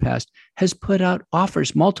program in the past, has put out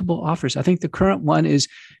offers, multiple offers. I think the current one is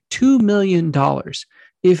 $2 million.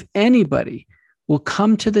 If anybody will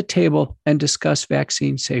come to the table and discuss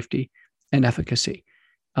vaccine safety and efficacy,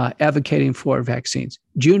 advocating for vaccines,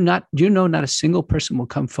 do you know not a single person will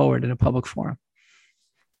come forward in a public forum?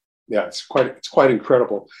 Yeah, it's quite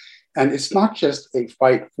incredible. And it's not just a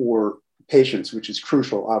fight for patients, which is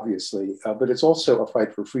crucial, obviously, but it's also a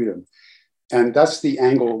fight for freedom. And that's the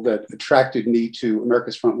angle that attracted me to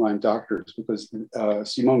America's Frontline Doctors, because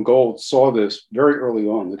Simone Gold saw this very early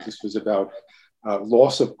on, that this was about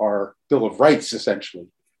loss of our Bill of Rights, essentially.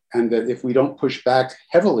 And that if we don't push back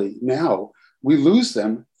heavily now, we lose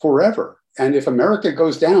them forever. And if America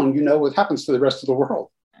goes down, you know what happens to the rest of the world.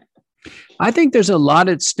 I think there's a lot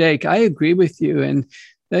at stake. I agree with you. And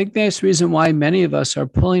I think that's the reason why many of us are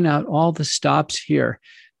pulling out all the stops here.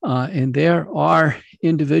 And there are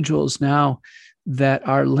individuals now that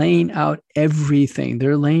are laying out everything.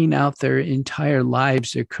 They're laying out their entire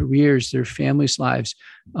lives, their careers, their families' lives,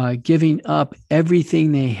 giving up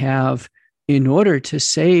everything they have in order to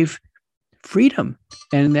save freedom.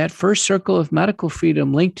 And that first circle of medical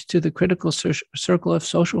freedom linked to the critical circle of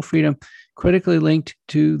social freedom, critically linked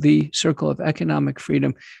to the circle of economic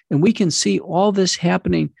freedom. And we can see all this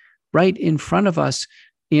happening right in front of us.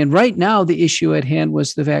 And right now, the issue at hand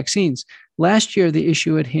was the vaccines. Last year, the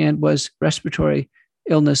issue at hand was respiratory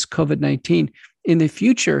illness, COVID-19. In the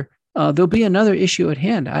future, there'll be another issue at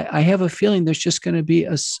hand. I have a feeling there's just going to be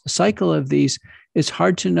a cycle of these. It's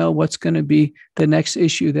hard to know what's going to be the next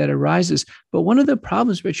issue that arises. But one of the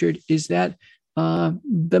problems, Richard, is that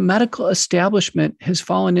the medical establishment has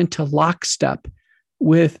fallen into lockstep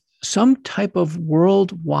with some type of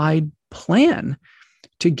worldwide plan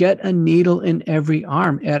to get a needle in every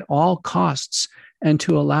arm at all costs and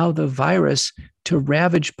to allow the virus to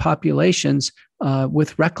ravage populations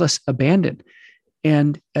with reckless abandon.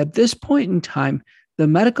 And at this point in time, the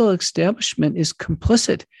medical establishment is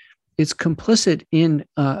complicit. It's complicit in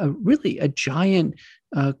really a giant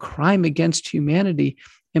crime against humanity.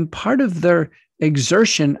 And part of their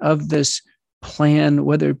exertion of this plan,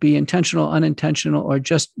 whether it be intentional, unintentional, or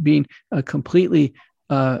just being completely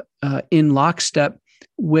in lockstep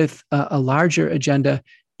with a larger agenda,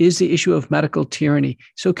 is the issue of medical tyranny.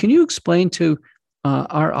 So can you explain to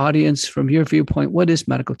our audience from your viewpoint, what is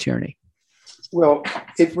medical tyranny? Well,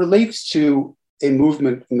 it relates to a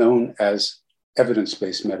movement known as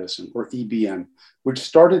evidence-based medicine, or EBM, which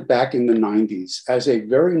started back in the 90s as a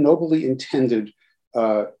very nobly intended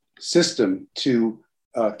system to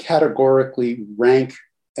categorically rank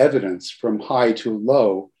evidence from high to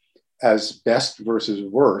low as best versus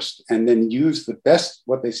worst, and then use the best,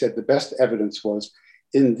 what they said the best evidence was,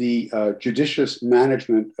 in the judicious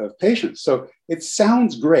management of patients. So it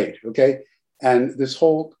sounds great, okay? And this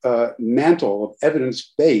whole mantle of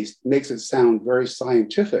evidence-based makes it sound very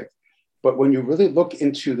scientific. But when you really look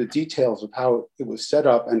into the details of how it was set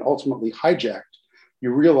up and ultimately hijacked,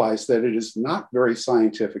 you realize that it is not very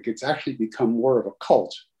scientific. It's actually become more of a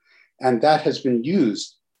cult. And that has been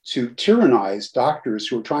used to tyrannize doctors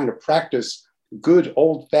who are trying to practice good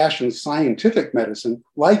old-fashioned scientific medicine,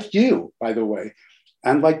 like you, by the way,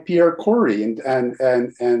 and like Pierre Corey and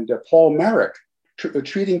Paul Merrick,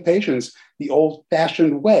 treating patients the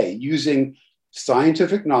old-fashioned way, using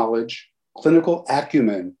scientific knowledge, clinical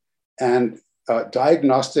acumen, and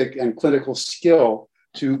diagnostic and clinical skill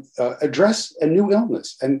to address a new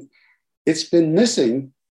illness. And it's been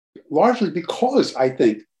missing largely because I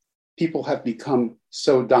think people have become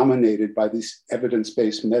so dominated by this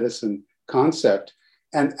evidence-based medicine concept.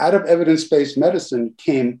 And out of evidence-based medicine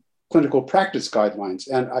came clinical practice guidelines.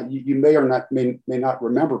 And you may or may not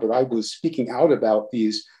remember, but I was speaking out about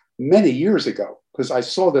these many years ago because I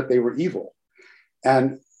saw that they were evil.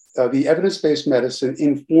 And the evidence-based medicine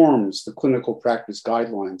informs the clinical practice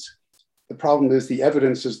guidelines. The problem is the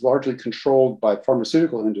evidence is largely controlled by the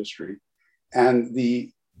pharmaceutical industry, and the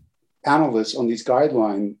analysts on these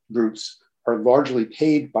guideline groups are largely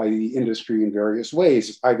paid by the industry in various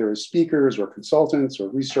ways, either as speakers or consultants or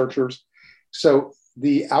researchers. So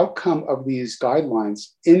the outcome of these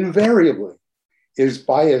guidelines invariably is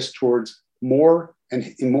biased towards more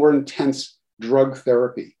and more intense drug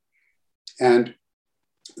therapy. And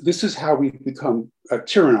this is how we've become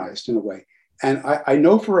tyrannized in a way. And I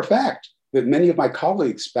know for a fact that many of my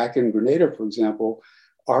colleagues back in Grenada, for example,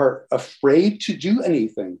 are afraid to do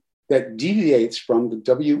anything that deviates from the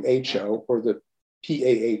WHO or the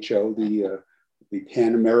PAHO, the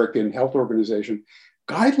Pan American Health Organization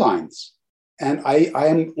guidelines. And I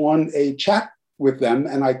am on a chat with them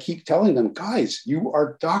and I keep telling them, guys, you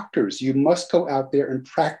are doctors. You must go out there and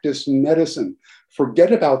practice medicine.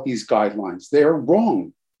 Forget about these guidelines. They're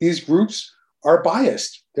wrong. These groups are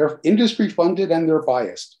biased. They're industry funded and they're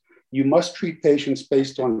biased. You must treat patients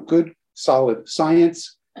based on good, solid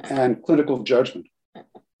science and clinical judgment.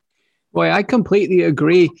 Boy, I completely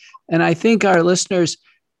agree. And I think our listeners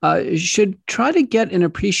should try to get an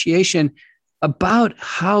appreciation about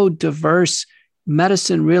how diverse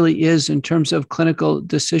medicine really is in terms of clinical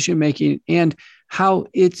decision-making, and how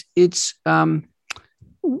it's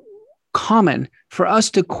common for us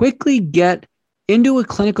to quickly get into a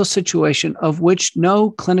clinical situation of which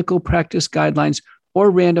no clinical practice guidelines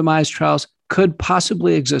or randomized trials could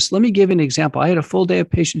possibly exist. Let me give you an example. I had a full day of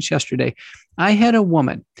patients yesterday. I had a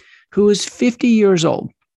woman who is 50 years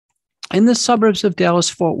old in the suburbs of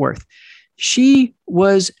Dallas-Fort Worth. She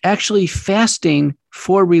was actually fasting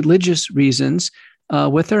for religious reasons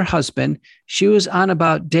with her husband. She was on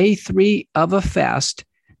about day 3 of a fast.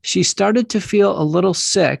 She started to feel a little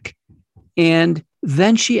sick, and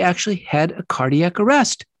then she actually had a cardiac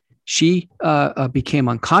arrest. She became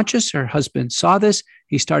unconscious. Her husband saw this.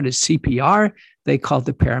 He started CPR. They called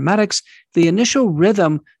the paramedics. The initial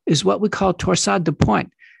rhythm is what we call torsade de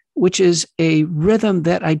pointe, which is a rhythm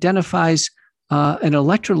that identifies an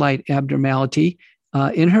electrolyte abnormality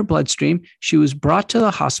in her bloodstream. She was brought to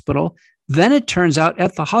the hospital. Then it turns out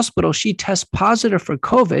at the hospital, she tests positive for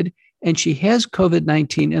COVID, and she has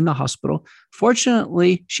COVID-19 in the hospital.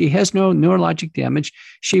 Fortunately, she has no neurologic damage.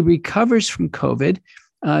 She recovers from COVID.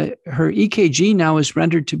 Her EKG now is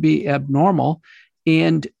rendered to be abnormal.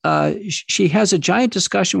 And she has a giant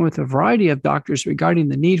discussion with a variety of doctors regarding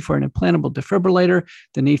the need for an implantable defibrillator,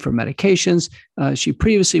 the need for medications. She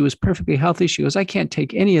previously was perfectly healthy. She goes, I can't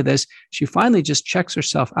take any of this. She finally just checks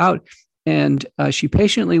herself out. And she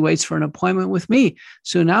patiently waits for an appointment with me.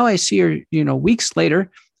 So now I see her, weeks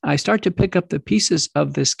later. I start to pick up the pieces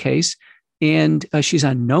of this case, and she's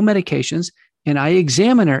on no medications. And I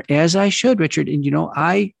examine her as I should, Richard. And,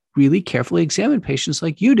 I really carefully examine patients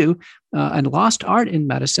like you do, and lost art in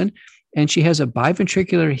medicine. And she has a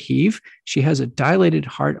biventricular heave. She has a dilated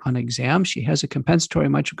heart on exam. She has a compensatory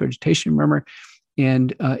mitral regurgitation murmur.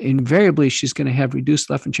 And invariably, she's going to have reduced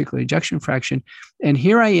left ventricular ejection fraction. And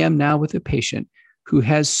here I am now with a patient who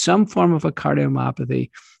has some form of a cardiomyopathy,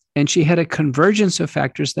 and she had a convergence of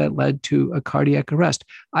factors that led to a cardiac arrest.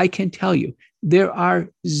 I can tell you, there are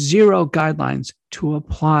zero guidelines to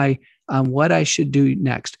apply on what I should do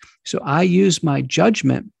next. So I use my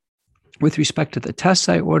judgment with respect to the tests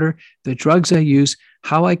I order, the drugs I use,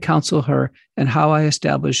 how I counsel her, and how I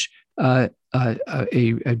establish a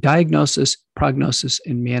diagnosis, prognosis,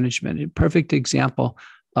 and management. A perfect example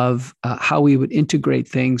of how we would integrate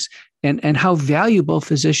things and how valuable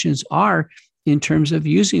physicians are in terms of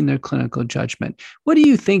using their clinical judgment. What do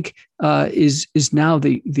you think is now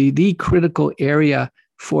the critical area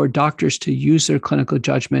for doctors to use their clinical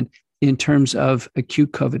judgment in terms of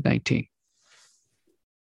acute COVID-19?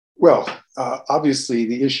 Well, obviously,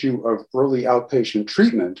 the issue of early outpatient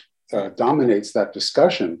treatment dominates that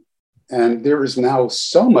discussion. And there is now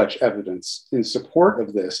so much evidence in support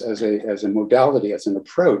of this as a modality, as an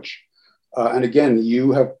approach. And again,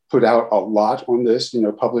 you have put out a lot on this,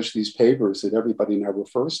 published these papers that everybody now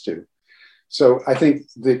refers to. So I think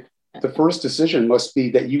that the first decision must be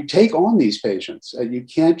that you take on these patients, and you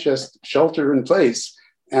can't just shelter in place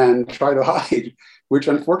and try to hide, which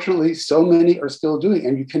unfortunately so many are still doing.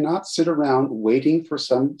 And you cannot sit around waiting for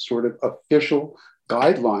some sort of official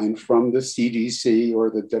guideline from the CDC or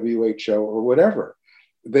the WHO or whatever.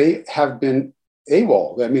 They have been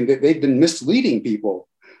AWOL. I mean, they've been misleading people,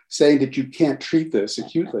 saying that you can't treat this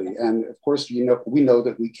acutely. And of course, we know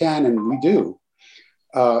that we can, and we do.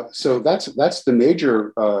 So that's the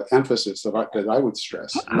major emphasis that I would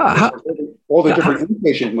stress. All the different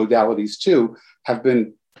inpatient modalities too have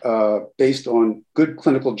been based on good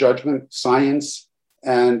clinical judgment, science,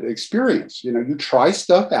 and experience. You try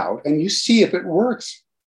stuff out and you see if it works.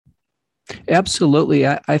 Absolutely.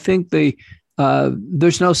 I think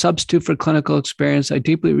there's no substitute for clinical experience. I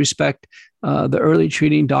deeply respect the early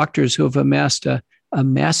treating doctors who have amassed a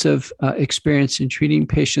massive experience in treating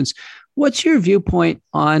patients. What's your viewpoint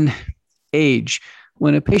on age?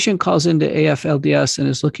 When a patient calls into AFLDS and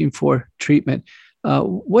is looking for treatment,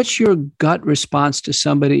 what's your gut response to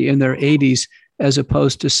somebody in their 80s as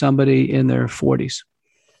opposed to somebody in their 40s?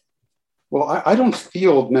 Well, I don't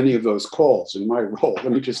field many of those calls in my role.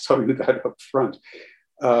 Let me just tell you that up front.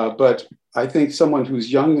 But I think someone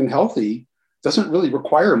who's young and healthy doesn't really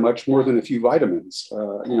require much more than a few vitamins.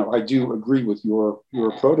 I do agree with your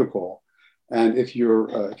protocol. And if you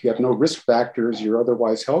have no risk factors, you're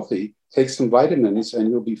otherwise healthy, take some vitamins and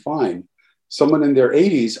you'll be fine. Someone in their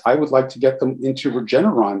 80s, I would like to get them into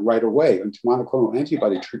Regeneron right away, into monoclonal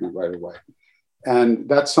antibody treatment right away. And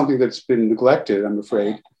that's something that's been neglected, I'm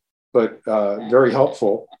afraid, but very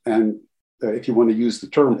helpful. And if you want to use the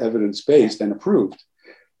term evidence-based and approved,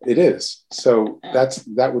 it is. So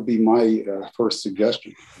that would be my first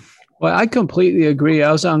suggestion. Well, I completely agree.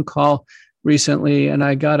 I was on call recently and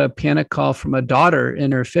I got a panic call from a daughter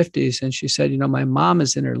in her 50s. And she said, my mom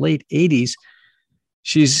is in her late 80s.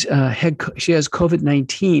 She has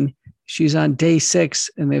COVID-19. She's on day 6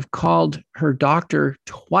 and they've called her doctor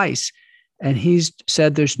twice. And he's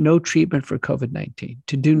said there's no treatment for COVID-19,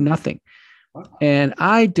 to do nothing. And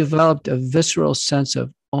I developed a visceral sense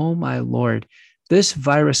of, oh my Lord, this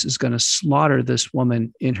virus is going to slaughter this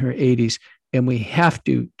woman in her 80s, and we have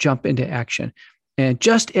to jump into action. And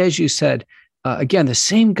just as you said, again, the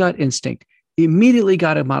same gut instinct, immediately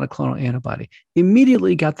got a monoclonal antibody,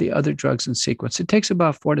 immediately got the other drugs in sequence. It takes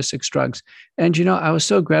about 4 to 6 drugs. And, I was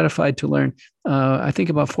so gratified to learn, I think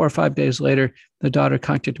about 4 or 5 days later, the daughter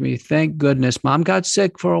contacted me. Thank goodness. Mom got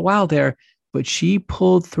sick for a while there, but she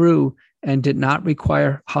pulled through and did not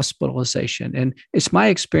require hospitalization. And it's my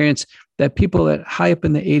experience that people that high up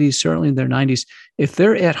in the 80s, certainly in their 90s, if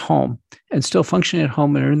they're at home and still functioning at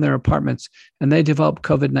home and are in their apartments and they develop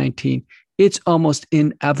COVID-19, it's almost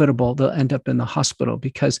inevitable they'll end up in the hospital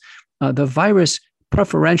because the virus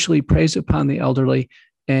preferentially preys upon the elderly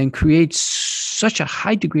and creates such a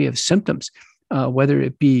high degree of symptoms, whether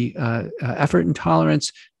it be effort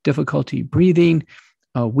intolerance, difficulty breathing,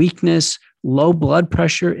 weakness, low blood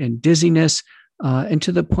pressure and dizziness, and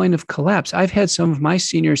to the point of collapse. I've had some of my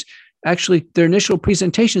seniors, actually, their initial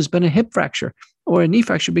presentation has been a hip fracture or a knee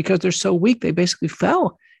fracture because they're so weak, they basically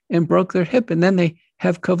fell and broke their hip. And then they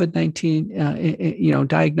have COVID-19,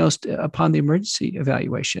 diagnosed upon the emergency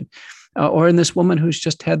evaluation. Or in this woman who's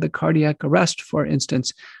just had the cardiac arrest, for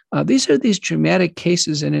instance. These are these dramatic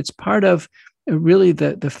cases, and it's part of really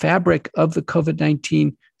the fabric of the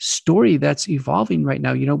COVID-19 story that's evolving right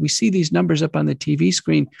now. We see these numbers up on the TV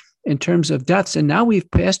screen in terms of deaths, and now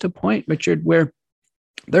we've passed a point, Richard, where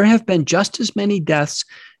there have been just as many deaths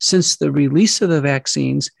since the release of the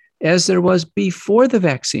vaccines as there was before the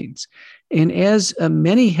vaccines. And as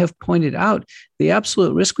many have pointed out, the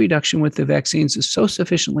absolute risk reduction with the vaccines is so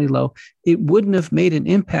sufficiently low, it wouldn't have made an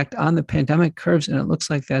impact on the pandemic curves, and it looks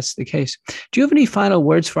like that's the case. Do you have any final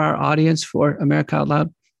words for our audience for America Out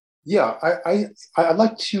Loud? Yeah, I'd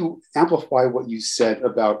like to amplify what you said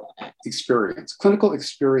about experience. Clinical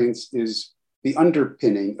experience is the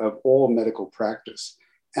underpinning of all medical practice.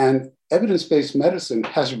 And evidence-based medicine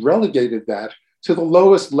has relegated that to the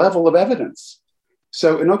lowest level of evidence.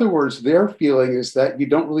 So in other words, their feeling is that you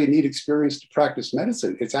don't really need experience to practice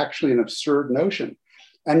medicine. It's actually an absurd notion.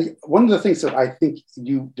 And one of the things that I think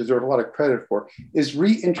you deserve a lot of credit for is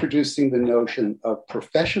reintroducing the notion of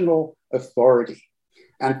professional authority.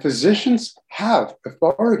 And physicians have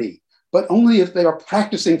authority, but only if they are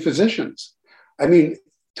practicing physicians. I mean,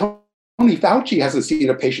 Tony Fauci hasn't seen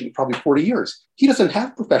a patient in probably 40 years. He doesn't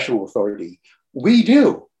have professional authority. We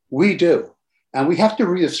do. And we have to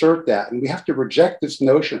reassert that, and we have to reject this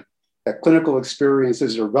notion that clinical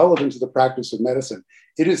experiences are relevant to the practice of medicine.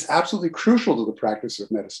 It is absolutely crucial to the practice of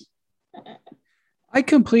medicine. I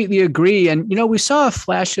completely agree. And, we saw a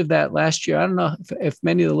flash of that last year. I don't know if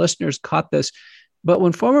many of the listeners caught this, but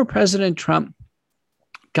when former President Trump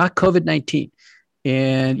got COVID-19,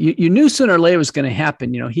 and you knew sooner or later it was going to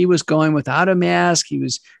happen. He was going without a mask. He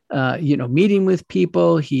was, meeting with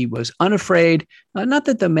people. He was unafraid. Not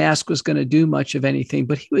that the mask was going to do much of anything,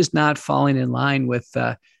 but he was not falling in line with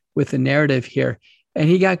the narrative here. And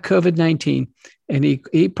he got COVID-19, and he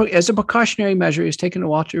as a precautionary measure, he was taken to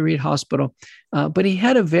Walter Reed Hospital. But he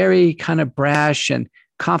had a very kind of brash and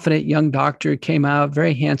confident young doctor, came out,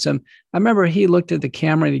 very handsome. I remember he looked at the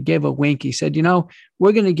camera and he gave a wink. He said,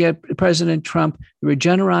 we're going to get President Trump the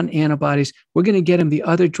Regeneron antibodies. We're going to get him the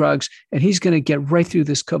other drugs, and he's going to get right through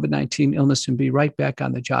this COVID-19 illness and be right back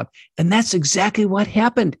on the job. And that's exactly what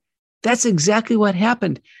happened.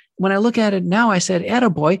 When I look at it now, I said,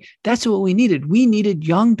 attaboy, that's what we needed. We needed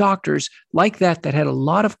young doctors like that had a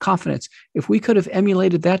lot of confidence. If we could have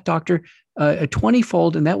emulated that doctor a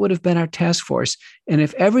 20-fold, and that would have been our task force. And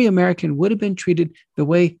if every American would have been treated the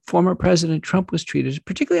way former President Trump was treated,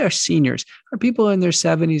 particularly our seniors, our people in their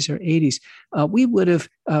 70s or 80s, we would have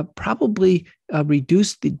probably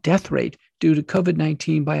reduced the death rate due to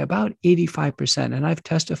COVID-19 by about 85%. And I've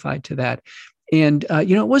testified to that. And,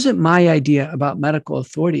 it wasn't my idea about medical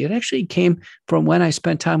authority. It actually came from when I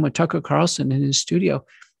spent time with Tucker Carlson in his studio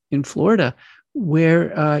in Florida,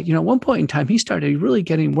 where, at one point in time, he started really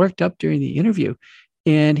getting worked up during the interview.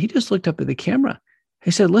 And he just looked up at the camera.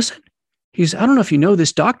 He said, listen, I don't know if you know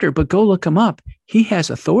this doctor, but go look him up. He has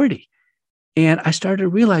authority. And I started to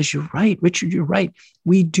realize, you're right, Richard, you're right.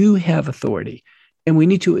 We do have authority, and we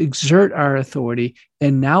need to exert our authority.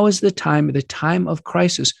 And now is the time of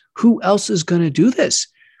crisis. Who else is going to do this?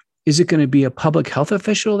 Is it going to be a public health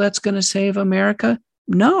official that's going to save America?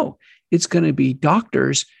 No, it's going to be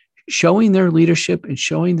doctors showing their leadership and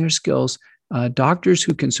showing their skills, doctors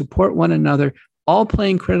who can support one another, all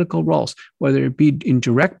playing critical roles, whether it be in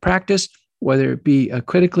direct practice, whether it be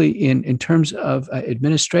critically in terms of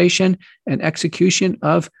administration and execution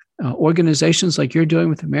of organizations like you're doing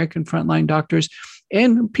with American Frontline Doctors,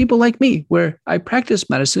 and people like me, where I practice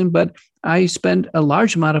medicine, but I spend a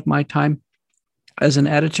large amount of my time as an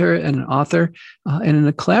editor and an author and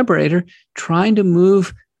a collaborator trying to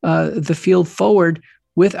move the field forward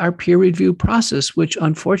with our peer review process, which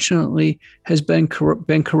unfortunately has been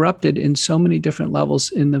corrupted in so many different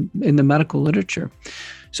levels in the medical literature.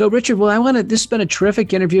 So, Richard, this has been a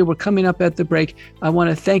terrific interview. We're coming up at the break. I want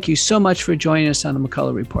to thank you so much for joining us on the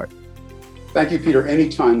McCullough Report. Thank you, Peter.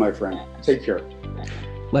 Anytime, my friend. Take care.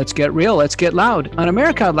 Let's get real. Let's get loud on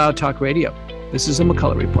America Out Loud Talk Radio. This is the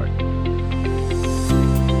McCullough Report.